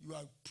married, you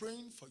are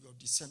praying for your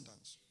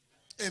descendants.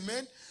 Amen?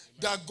 Amen.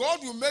 That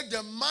God will make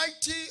them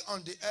mighty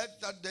on the earth,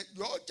 that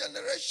your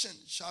generation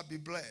shall be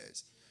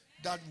blessed,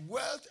 that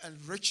wealth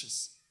and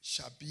riches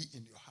shall be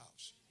in your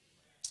house.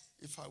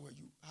 If I were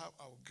you, how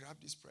I would grab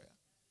this prayer.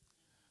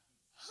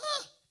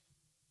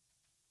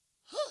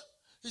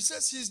 He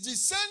says his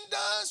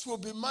descendants will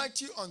be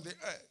mighty on the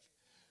earth,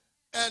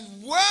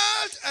 and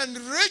wealth and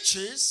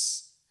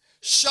riches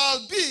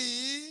shall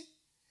be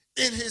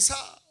in his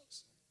house.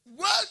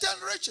 Wealth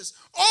and riches.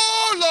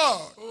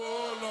 Oh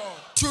Lord,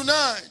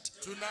 tonight,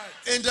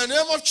 in the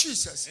name of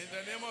Jesus,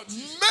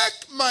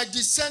 make my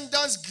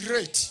descendants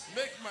great.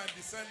 Make my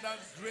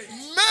descendants great.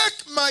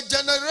 Make my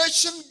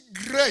generation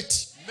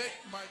great.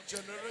 Make my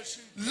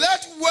generation great.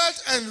 Let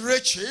wealth and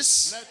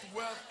riches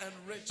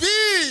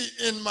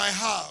be in my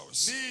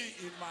house.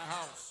 Be in my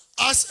house.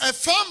 As a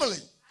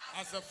family,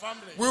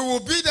 we will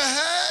be the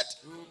head,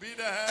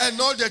 and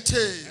not the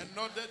tail.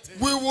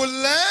 We will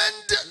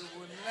lend,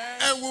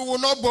 and we will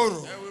not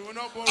borrow.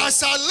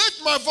 As I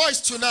lift my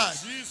voice tonight,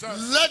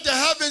 let the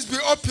heavens be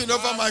open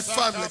over my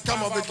family.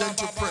 Come on, begin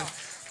to pray.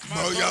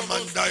 Moya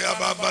mandaya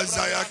baba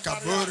zaya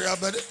kaburi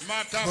abade,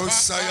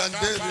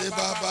 Mosayande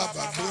baba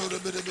baburu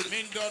bide,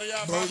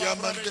 Moya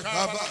mande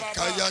baba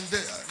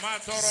kayande,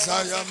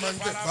 Zaya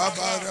mande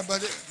baba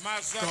rabade,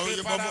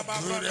 Koya baba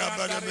buri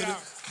abade bide,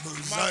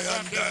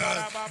 Mosayanda,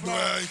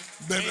 boy,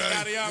 bebe,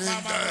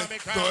 inda,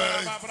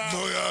 boy,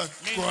 boya,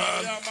 kwa,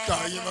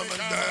 kayima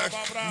mande,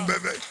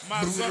 bebe,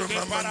 buru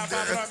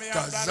mamande,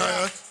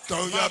 kazaya.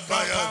 Toya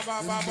baya,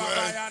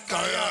 boy,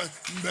 kaya,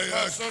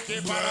 beya,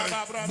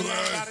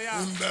 boy,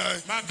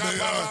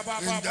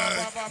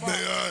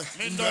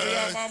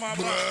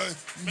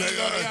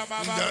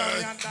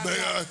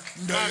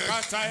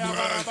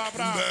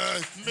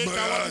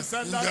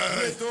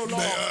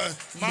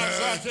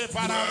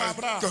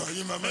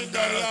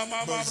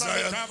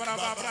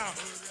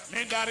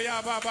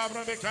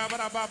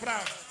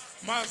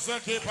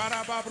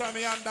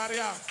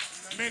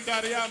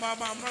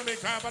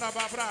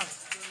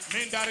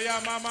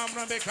 Mindaria mama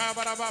mrambe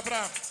kabara babra.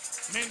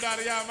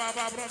 Mindaria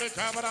mama mrambe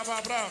kabara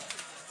babra.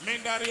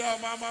 Mindaria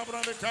mama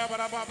mrambe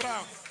kabara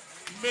babra.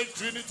 Make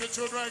Trinity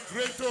children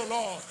great, O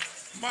Lord.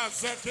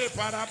 Mazeke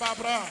para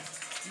babra.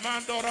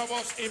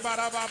 Mandorobos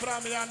ibara babra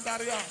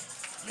miandaria.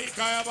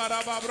 Mikaya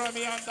bara babra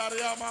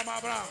miandaria mama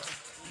bra.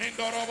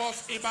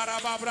 Mindorobos ibara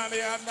babra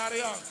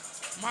miandaria.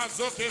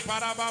 Mazoke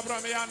para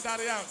babra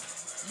miandaria.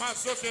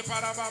 Mazoke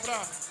para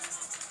babra.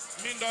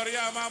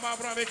 Mindoria mama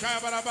mrambe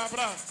kabara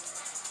babra.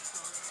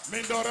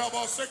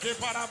 Mindorobo seke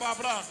para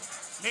babra,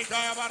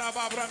 Mikaya bara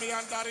babra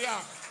miandaria,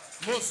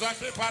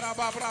 Musake para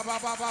babra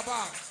baba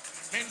baba,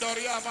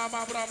 Mindoria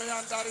mama bra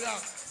miandaria,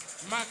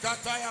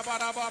 Makataya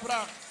bara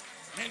babra,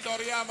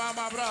 Mindoria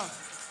mama bra,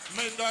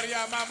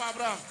 Mindoria mama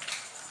bra,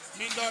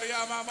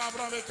 Mindoria mama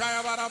bra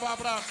Mikaya bara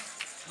babra,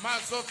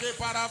 Mazoke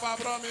para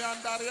babra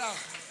miandaria,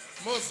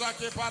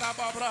 Musake para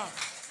babra,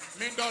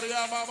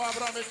 Mindoria mama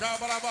bra Mikaya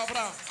bara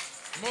babra,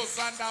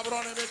 Musanda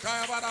bra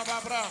Mikaya bara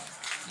babra.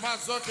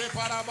 Mazoke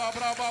para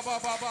babra baba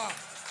baba,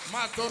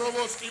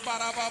 Matorobos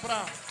ibara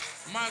babra,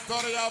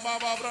 Matoria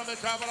baba bra me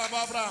kabra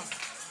babra,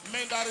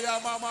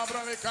 Mindaria mama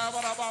bra me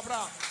kabra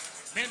babra,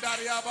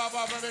 Mindaria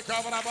baba bra me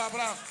kabra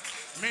babra,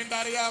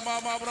 Mindaria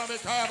mama bra me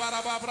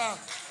kabra babra,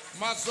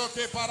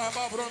 Mazoke para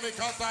babra me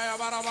kataya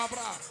bara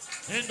babra,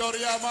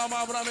 Indoria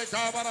mama bra me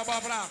kabra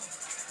babra,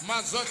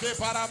 Mazoke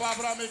para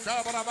babra me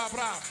kabra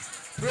babra.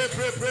 Pray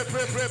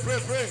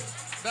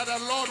that the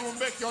Lord will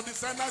make your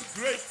descendants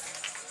great.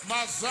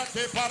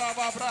 Mazake para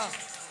babra,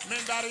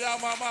 Mindaria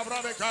mama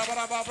brabe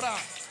kabara babra.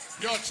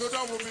 Your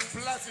children will be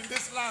blessed in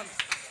this land.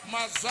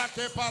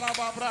 Mazake para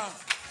babra,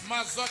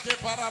 Mazake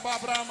para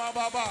babra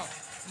mababa,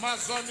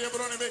 Mazonde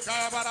brone be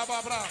kabara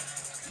babra,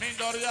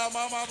 Mindaria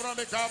mama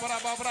brabe kabara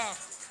babra,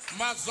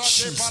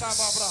 Mazake para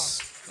babra.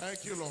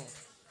 Thank you, Lord.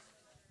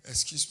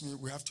 Excuse me,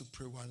 we have to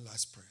pray one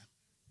last prayer.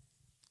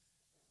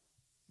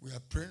 We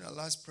are praying a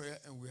last prayer,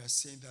 and we are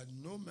saying that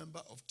no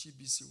member of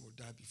TBC will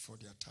die before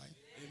their time.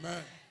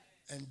 Amen.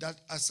 And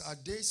that as our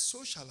days,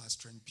 so shall our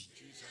strength be.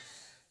 Jesus.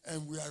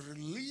 And we are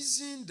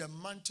releasing the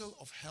mantle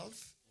of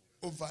health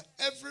over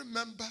every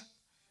member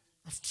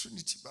of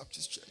Trinity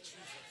Baptist Church.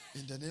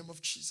 In the name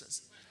of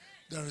Jesus.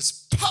 There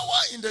is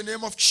power in the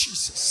name of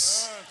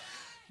Jesus.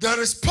 There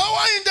is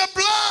power in the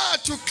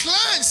blood to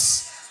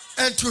cleanse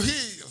and to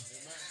heal.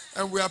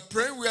 And we are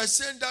praying, we are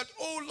saying that,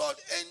 oh Lord,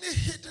 any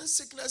hidden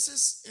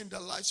sicknesses in the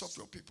lives of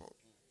your people,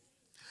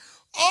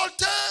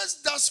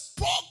 altars that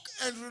spoke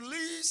and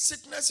released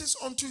sicknesses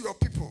unto your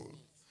people,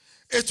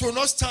 it will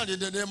not stand in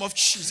the name of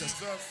Jesus.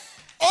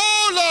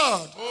 Oh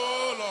Lord,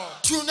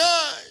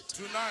 tonight,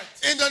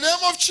 in the name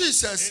of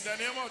Jesus,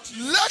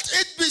 let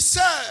it be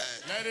said,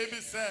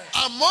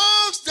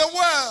 amongst the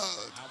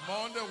world,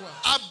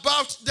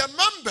 about the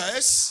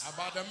members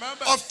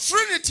of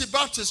Trinity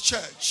Baptist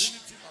Church,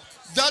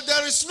 that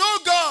there is no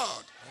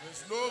God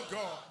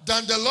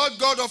than the Lord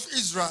God of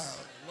Israel,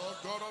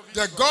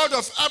 the God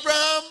of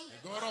Abraham,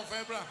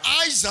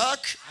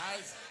 Isaac,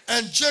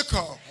 and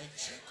Jacob,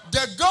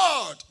 the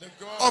God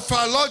of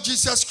our Lord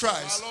Jesus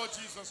Christ.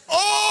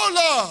 Oh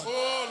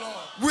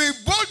Lord, we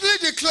boldly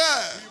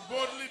declare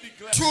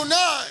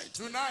tonight,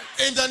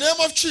 in the name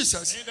of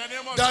Jesus,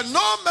 that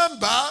no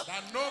member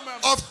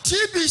of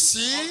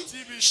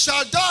TBC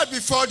shall die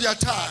before their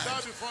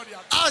time.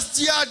 As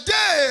their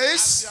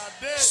days,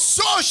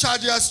 so shall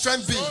their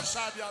strength be.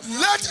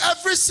 Let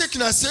every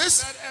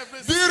sicknesses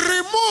be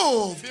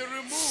removed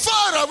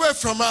far away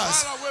from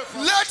us.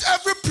 Let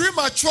every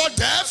premature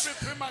death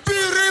be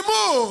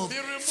removed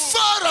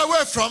far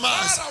away from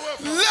us.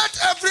 Let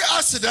every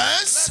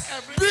accident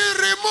be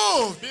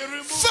removed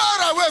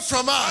far away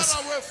from us.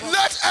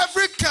 Let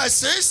every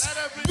curses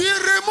be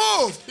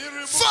removed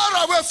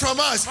far away from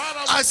us.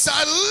 As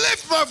I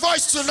lift my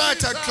voice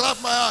tonight and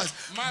clap my hands.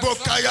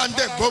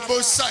 Bokayande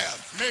Bobo Saya.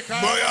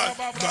 Boya,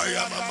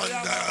 Baya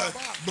Mamanda,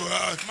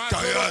 Boya,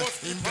 Kaya,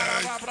 Inda,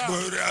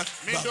 Boya,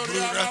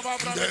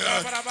 Babura, Dea,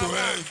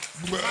 Toe,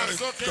 Boya,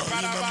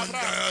 Kaya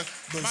Mamanda,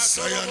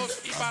 Bosayan,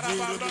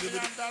 Aburu,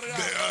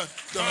 Dea,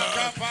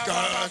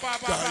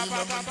 Kaya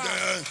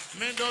Mamanda.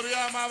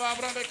 Mindoria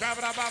Mababra, the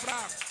Cabra Babra.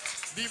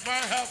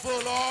 Divine help, O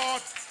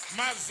Lord.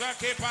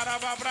 Mazake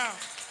Parababra.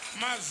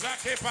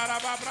 Mazake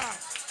Parababra.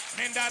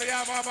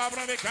 Mindaria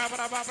Bababra, the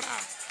Cabra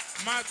Babra.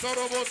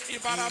 Matorobos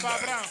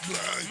Ibarababra,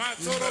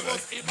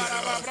 Matorobos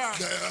Ibarababra,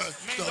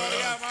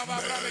 Mindoria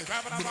Mababra, the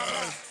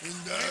Cabrababra,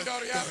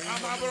 Mindoria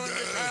Amabro,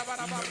 the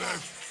Cabrababra,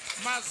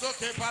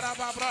 Mazoke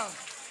Parababra,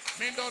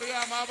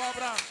 Mindoria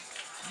Mababra,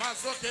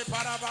 Mazoke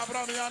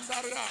Parababra,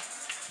 Miandaria,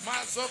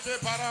 Mazoke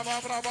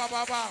Parababra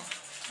Baba,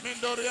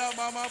 Mindoria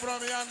Mamabra,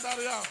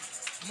 Miandaria,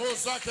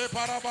 Mozake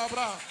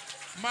Parababra,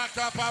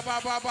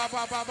 Macapaba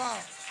Baba,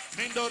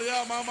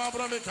 Mindoria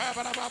Mamabra, the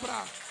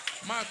Cabrababra.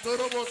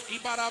 Maturubus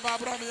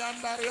Ibarababra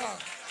Miandaria,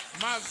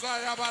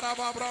 Mazaya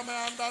Barababra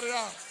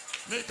Miandaria,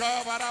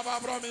 Mika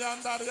Barababra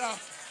Miandaria,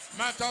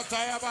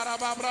 Makataya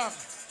Barababra,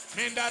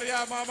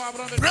 Mindaria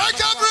Mamabra. Break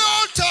every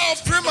altar of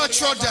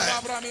premature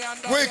death.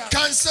 We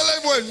cancel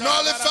it, we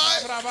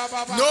nullify.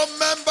 No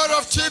member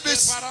of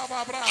TBC.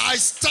 I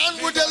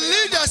stand with the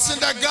leaders in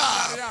the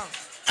gap.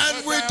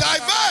 And we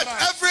divert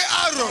every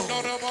arrow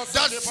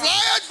that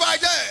flieth by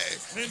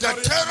day, the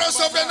terrors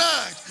of the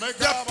night,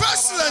 the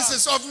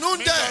pestilences of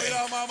noonday,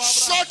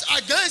 shot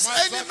against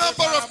any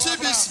member of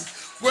TBC.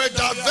 We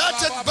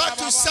divert it back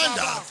to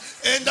sender.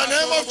 In the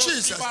name of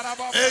Jesus,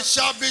 it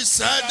shall be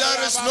said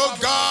there is no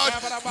God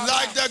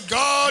like the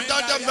God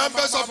that the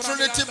members of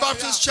Trinity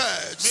Baptist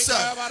Church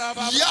serve.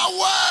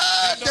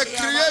 Yahweh, the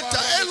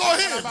Creator,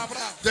 Elohim,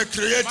 the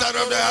Creator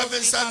of the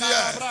heavens and the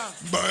earth.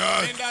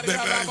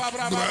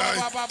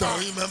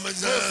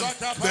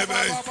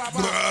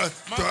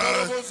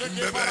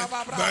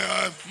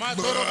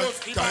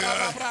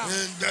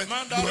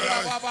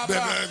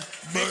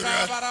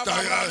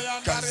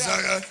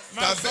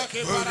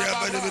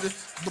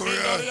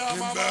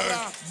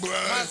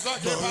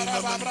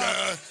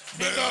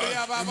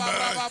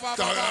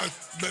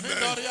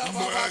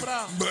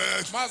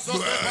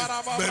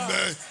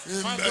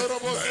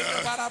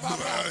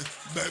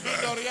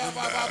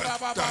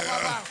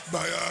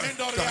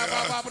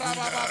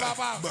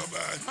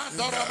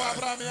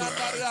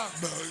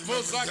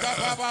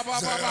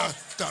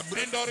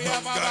 Mindoria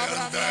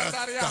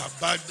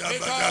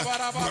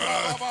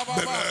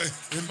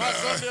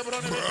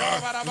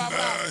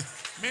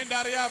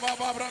Mindaria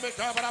Baba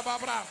Cabra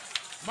Babra,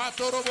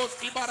 Matorobos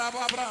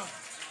Ibarababra,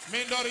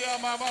 Mindoria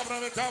Baba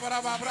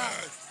Cabra Babra,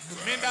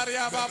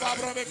 Mindaria Baba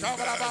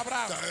Cabra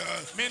Babra,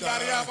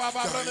 Mindaria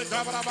Baba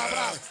Cabra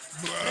Babra,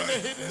 in the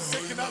hidden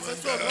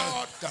sicknesses, O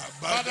Lord,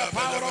 by the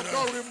power of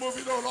God, remove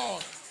it, O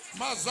Lord.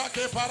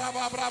 Mazake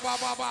Parababra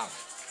Baba,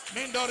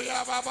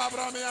 Mindoria Baba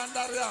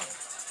Miandaria,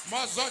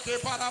 Mazake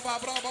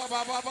Parababra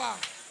Baba.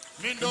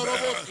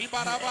 Mindorobos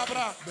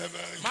Ibarababra,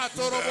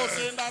 Matorobos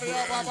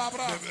Indaria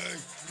Bababra,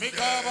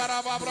 Mika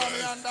Barababra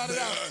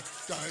Miandaria,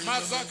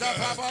 Mazaka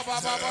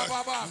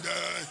Baba,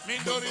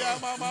 Mindoria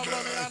Mama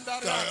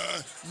Miandaria,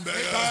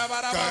 Mika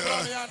Barababra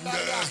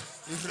Miandaria,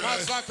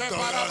 Mazaka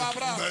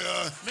Barababra,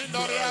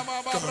 Mindoria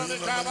Mama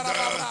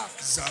Barababra,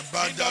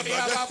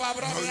 Mindoria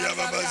Bababra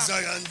Miandaria,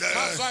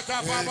 Mazaka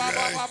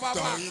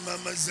Baba,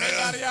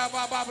 Mindaria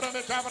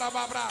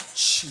Bababra,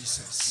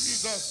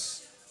 Jesus.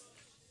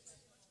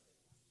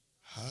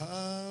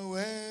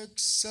 Hallelujah.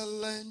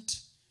 excellent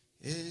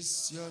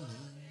is your name.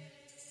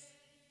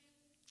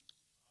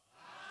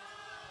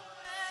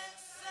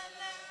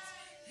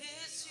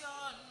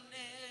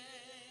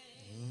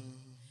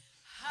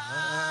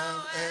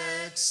 How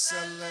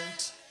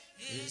excellent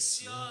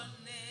is your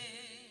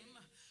name.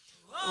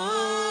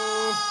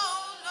 Oh,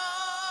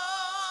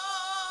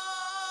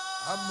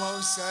 Lord.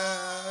 amongst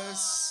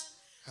us,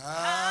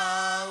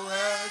 how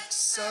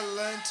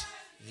excellent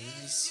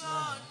is your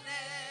name.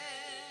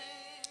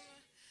 name.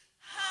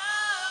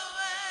 How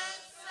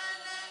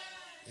excellent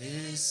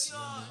Is your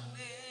your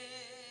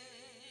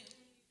name.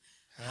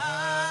 name.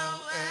 How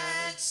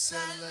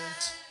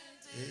excellent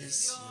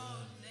is your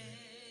name.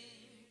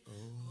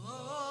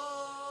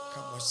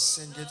 Come on,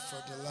 sing it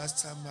for the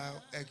last time.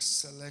 How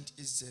excellent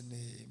is the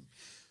name.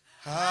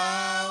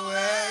 How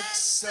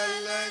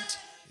excellent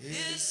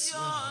is your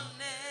name.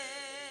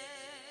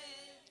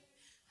 name.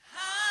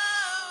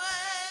 How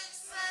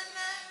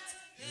excellent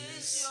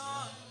is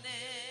your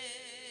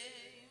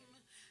name.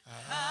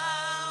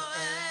 How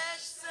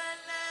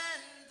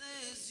excellent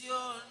is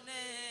your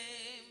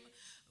name.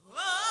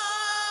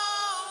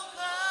 Oh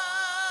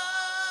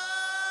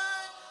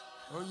God.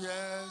 Oh,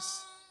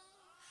 yes.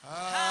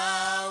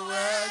 How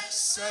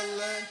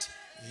excellent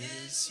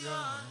is your name.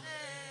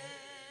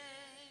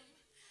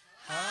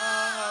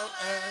 How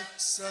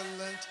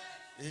excellent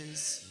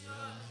is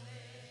your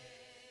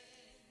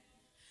name.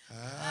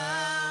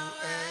 How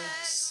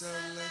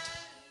excellent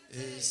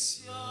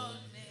is your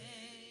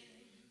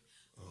name.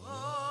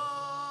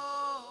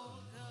 Oh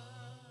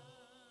God.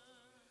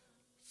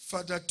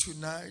 Father,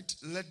 tonight,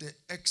 let the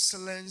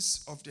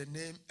excellence of the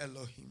name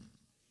Elohim,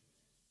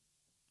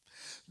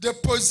 the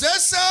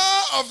possessor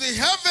of the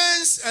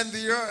heavens and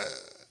the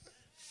earth,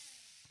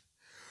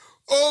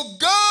 oh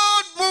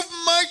God, move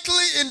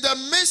mightily in the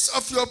midst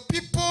of your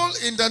people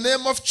in the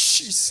name of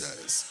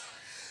Jesus.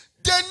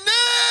 The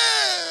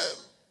name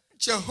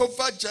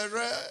Jehovah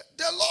Jireh,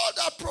 the Lord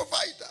our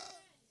provider.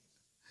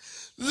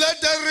 Let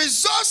the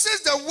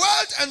resources, the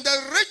wealth, and the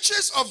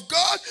riches of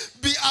God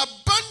be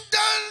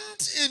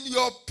abundant in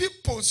your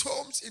people's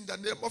homes in the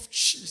name of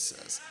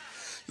Jesus.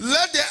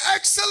 Let the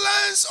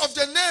excellence of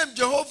the name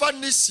Jehovah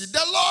Nissi,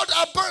 the Lord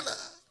our banner,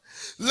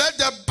 let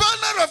the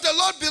banner of the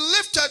Lord be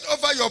lifted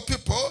over your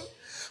people,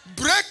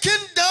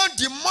 breaking down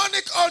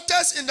demonic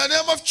altars in the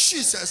name of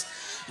Jesus,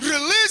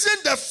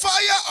 releasing the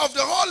fire of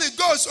the Holy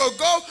Ghost, oh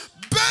God,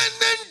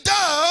 burning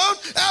down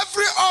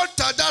every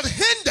altar that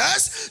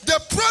hinders the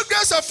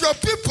progress of your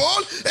people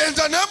in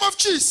the name of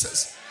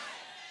Jesus.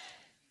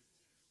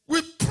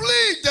 We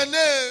plead the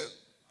name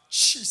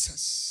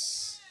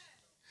Jesus.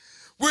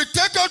 We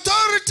take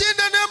authority in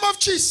the name of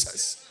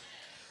Jesus.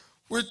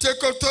 We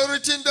take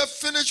authority in the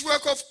finished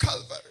work of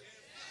Calvary.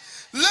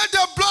 Let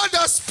the blood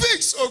that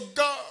speaks, oh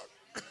God.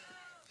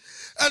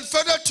 And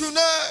Father,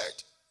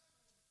 tonight,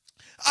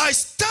 I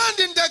stand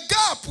in the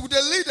gap with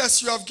the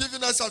leaders you have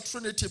given us at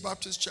Trinity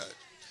Baptist Church.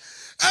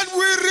 And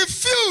we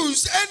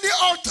refuse any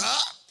altar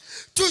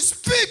to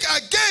speak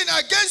again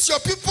against your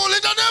people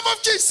in the name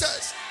of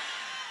Jesus.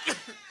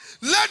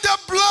 Let the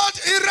blood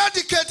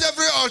eradicate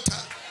every altar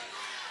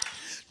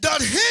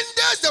that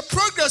hinders the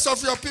progress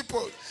of your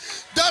people,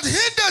 that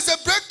hinders the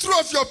breakthrough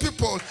of your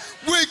people.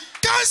 We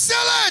cancel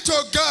it,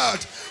 oh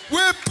God. We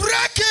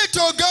break it,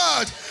 oh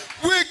God.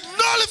 We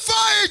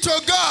nullify it,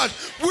 oh God.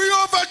 We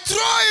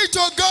overthrow it,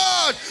 oh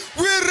God.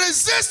 We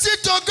resist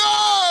it, oh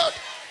God.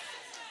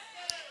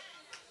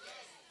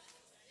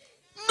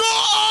 No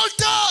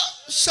altar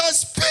shall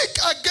speak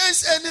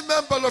against any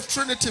member of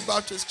Trinity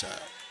Baptist Church.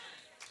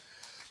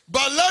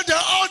 But let the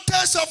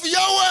altars of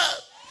Yahweh,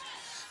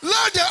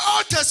 let the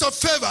altars of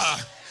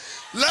favor,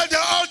 let the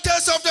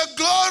altars of the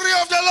glory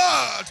of the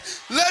Lord,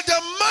 let the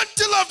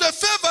mantle of the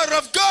favor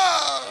of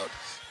God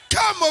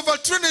come over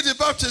Trinity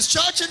Baptist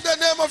Church in the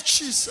name of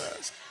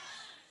Jesus.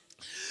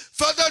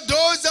 Father,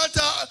 those that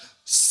are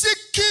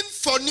seeking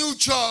for new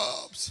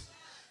jobs,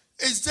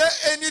 is there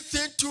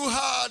anything too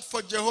hard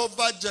for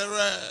Jehovah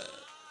Jireh?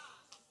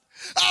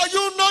 Are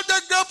you not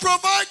the great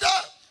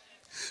provider?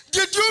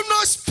 Did you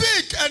not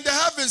speak and the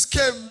heavens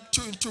came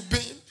into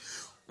being?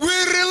 We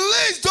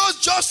release those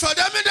jobs for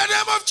them in the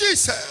name of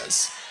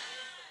Jesus.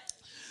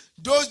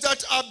 Those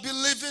that are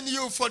believing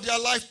you for their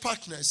life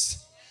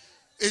partners,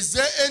 is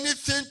there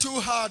anything too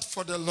hard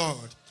for the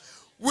Lord?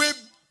 We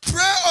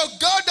pray, oh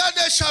God, that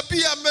there shall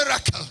be a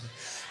miracle.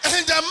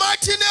 In the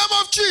mighty name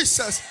of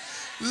Jesus,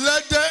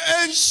 let the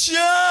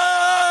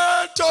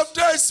ancient of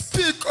days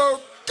speak,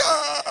 oh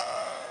God.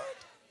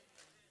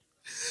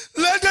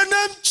 Let the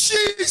name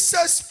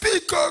Jesus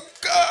speak, oh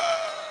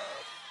God.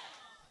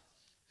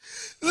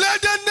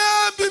 Let the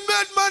name be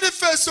made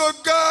manifest, oh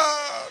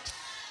God.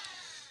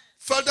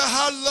 Father,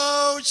 how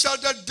long shall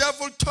the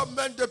devil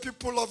torment the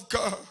people of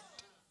God?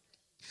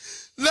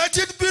 Let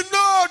it be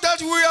known that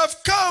we have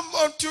come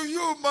unto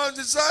you, Mount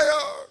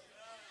Zion,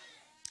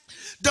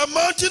 the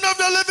mountain of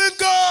the living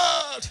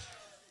God.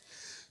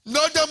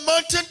 Not the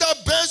mountain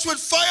that burns with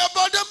fire,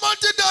 but the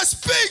mountain that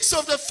speaks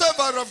of the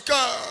favor of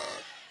God.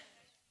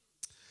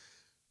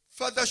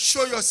 Father,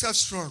 show yourself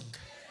strong.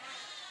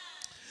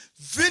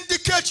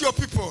 Vindicate your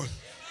people.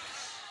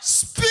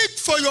 Speak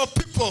for your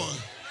people.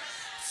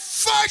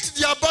 Fight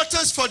their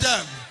battles for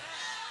them.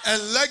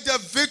 And let the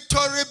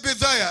victory be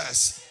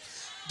theirs.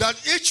 That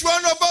each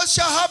one of us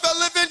shall have a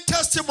living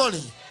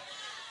testimony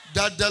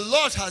that the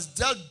Lord has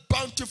dealt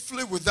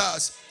bountifully with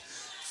us.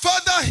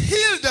 Father,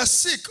 heal the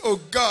sick, O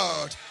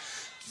God.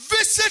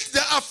 Visit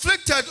the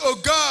afflicted, O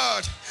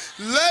God.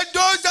 Let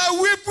those that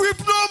weep,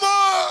 weep no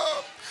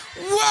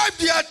more. Wipe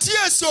their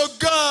tears, O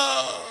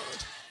God.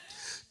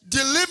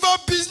 Deliver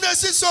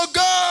businesses, O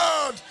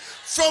God,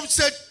 from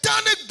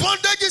satanic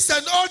bondages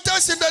and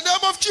altars in the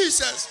name of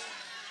Jesus.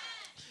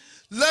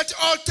 Let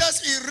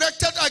altars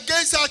erected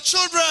against our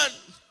children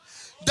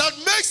that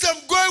makes them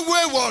go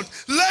wayward,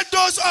 let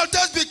those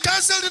altars be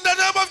cancelled in the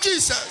name of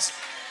Jesus.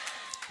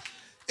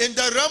 In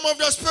the realm of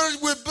the spirit,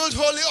 we build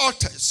holy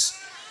altars.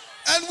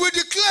 And we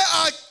declare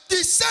our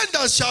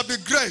descendants shall be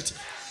great.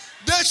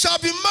 They shall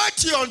be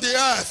mighty on the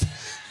earth.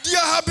 Their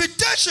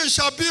habitation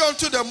shall be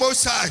unto the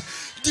Most High.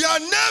 Their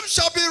name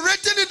shall be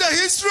written in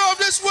the history of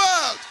this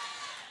world.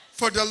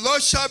 For the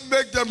Lord shall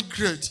make them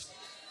great.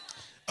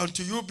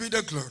 Unto you be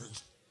the glory.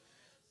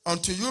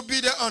 Unto you be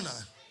the honor.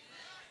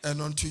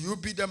 And unto you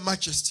be the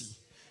majesty.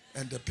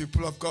 And the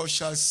people of God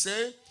shall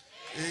say,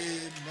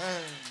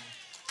 Amen.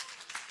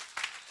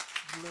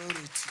 Glory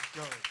to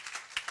God.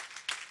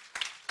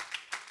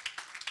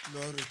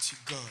 Glory to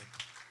God.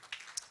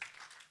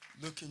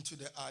 Look into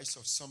the eyes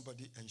of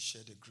somebody and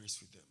share the grace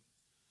with them.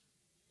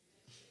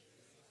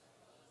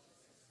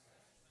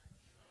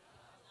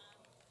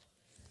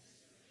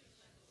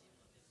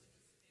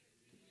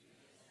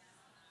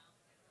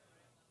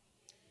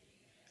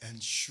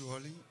 And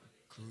surely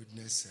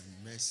goodness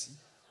and mercy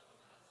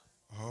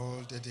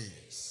all the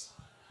days,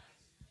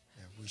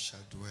 and we shall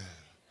dwell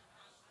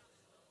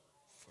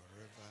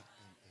forever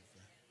and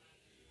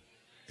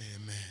ever.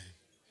 Amen.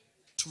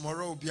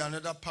 Tomorrow will be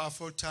another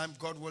powerful time.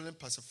 God willing,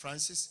 Pastor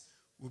Francis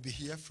will be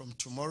here from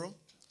tomorrow.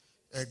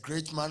 A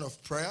great man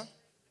of prayer.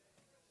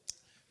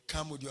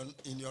 Come with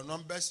in your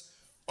numbers.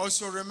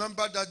 Also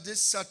remember that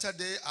this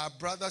Saturday, our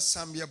brother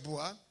Sam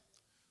Yeboah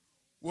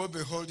will be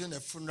holding a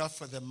funeral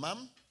for the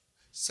mom.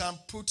 Sam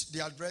put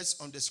the address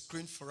on the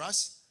screen for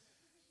us,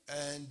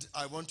 and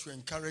I want to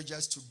encourage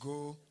us to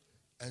go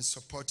and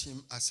support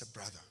him as a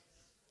brother.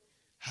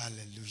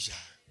 Hallelujah.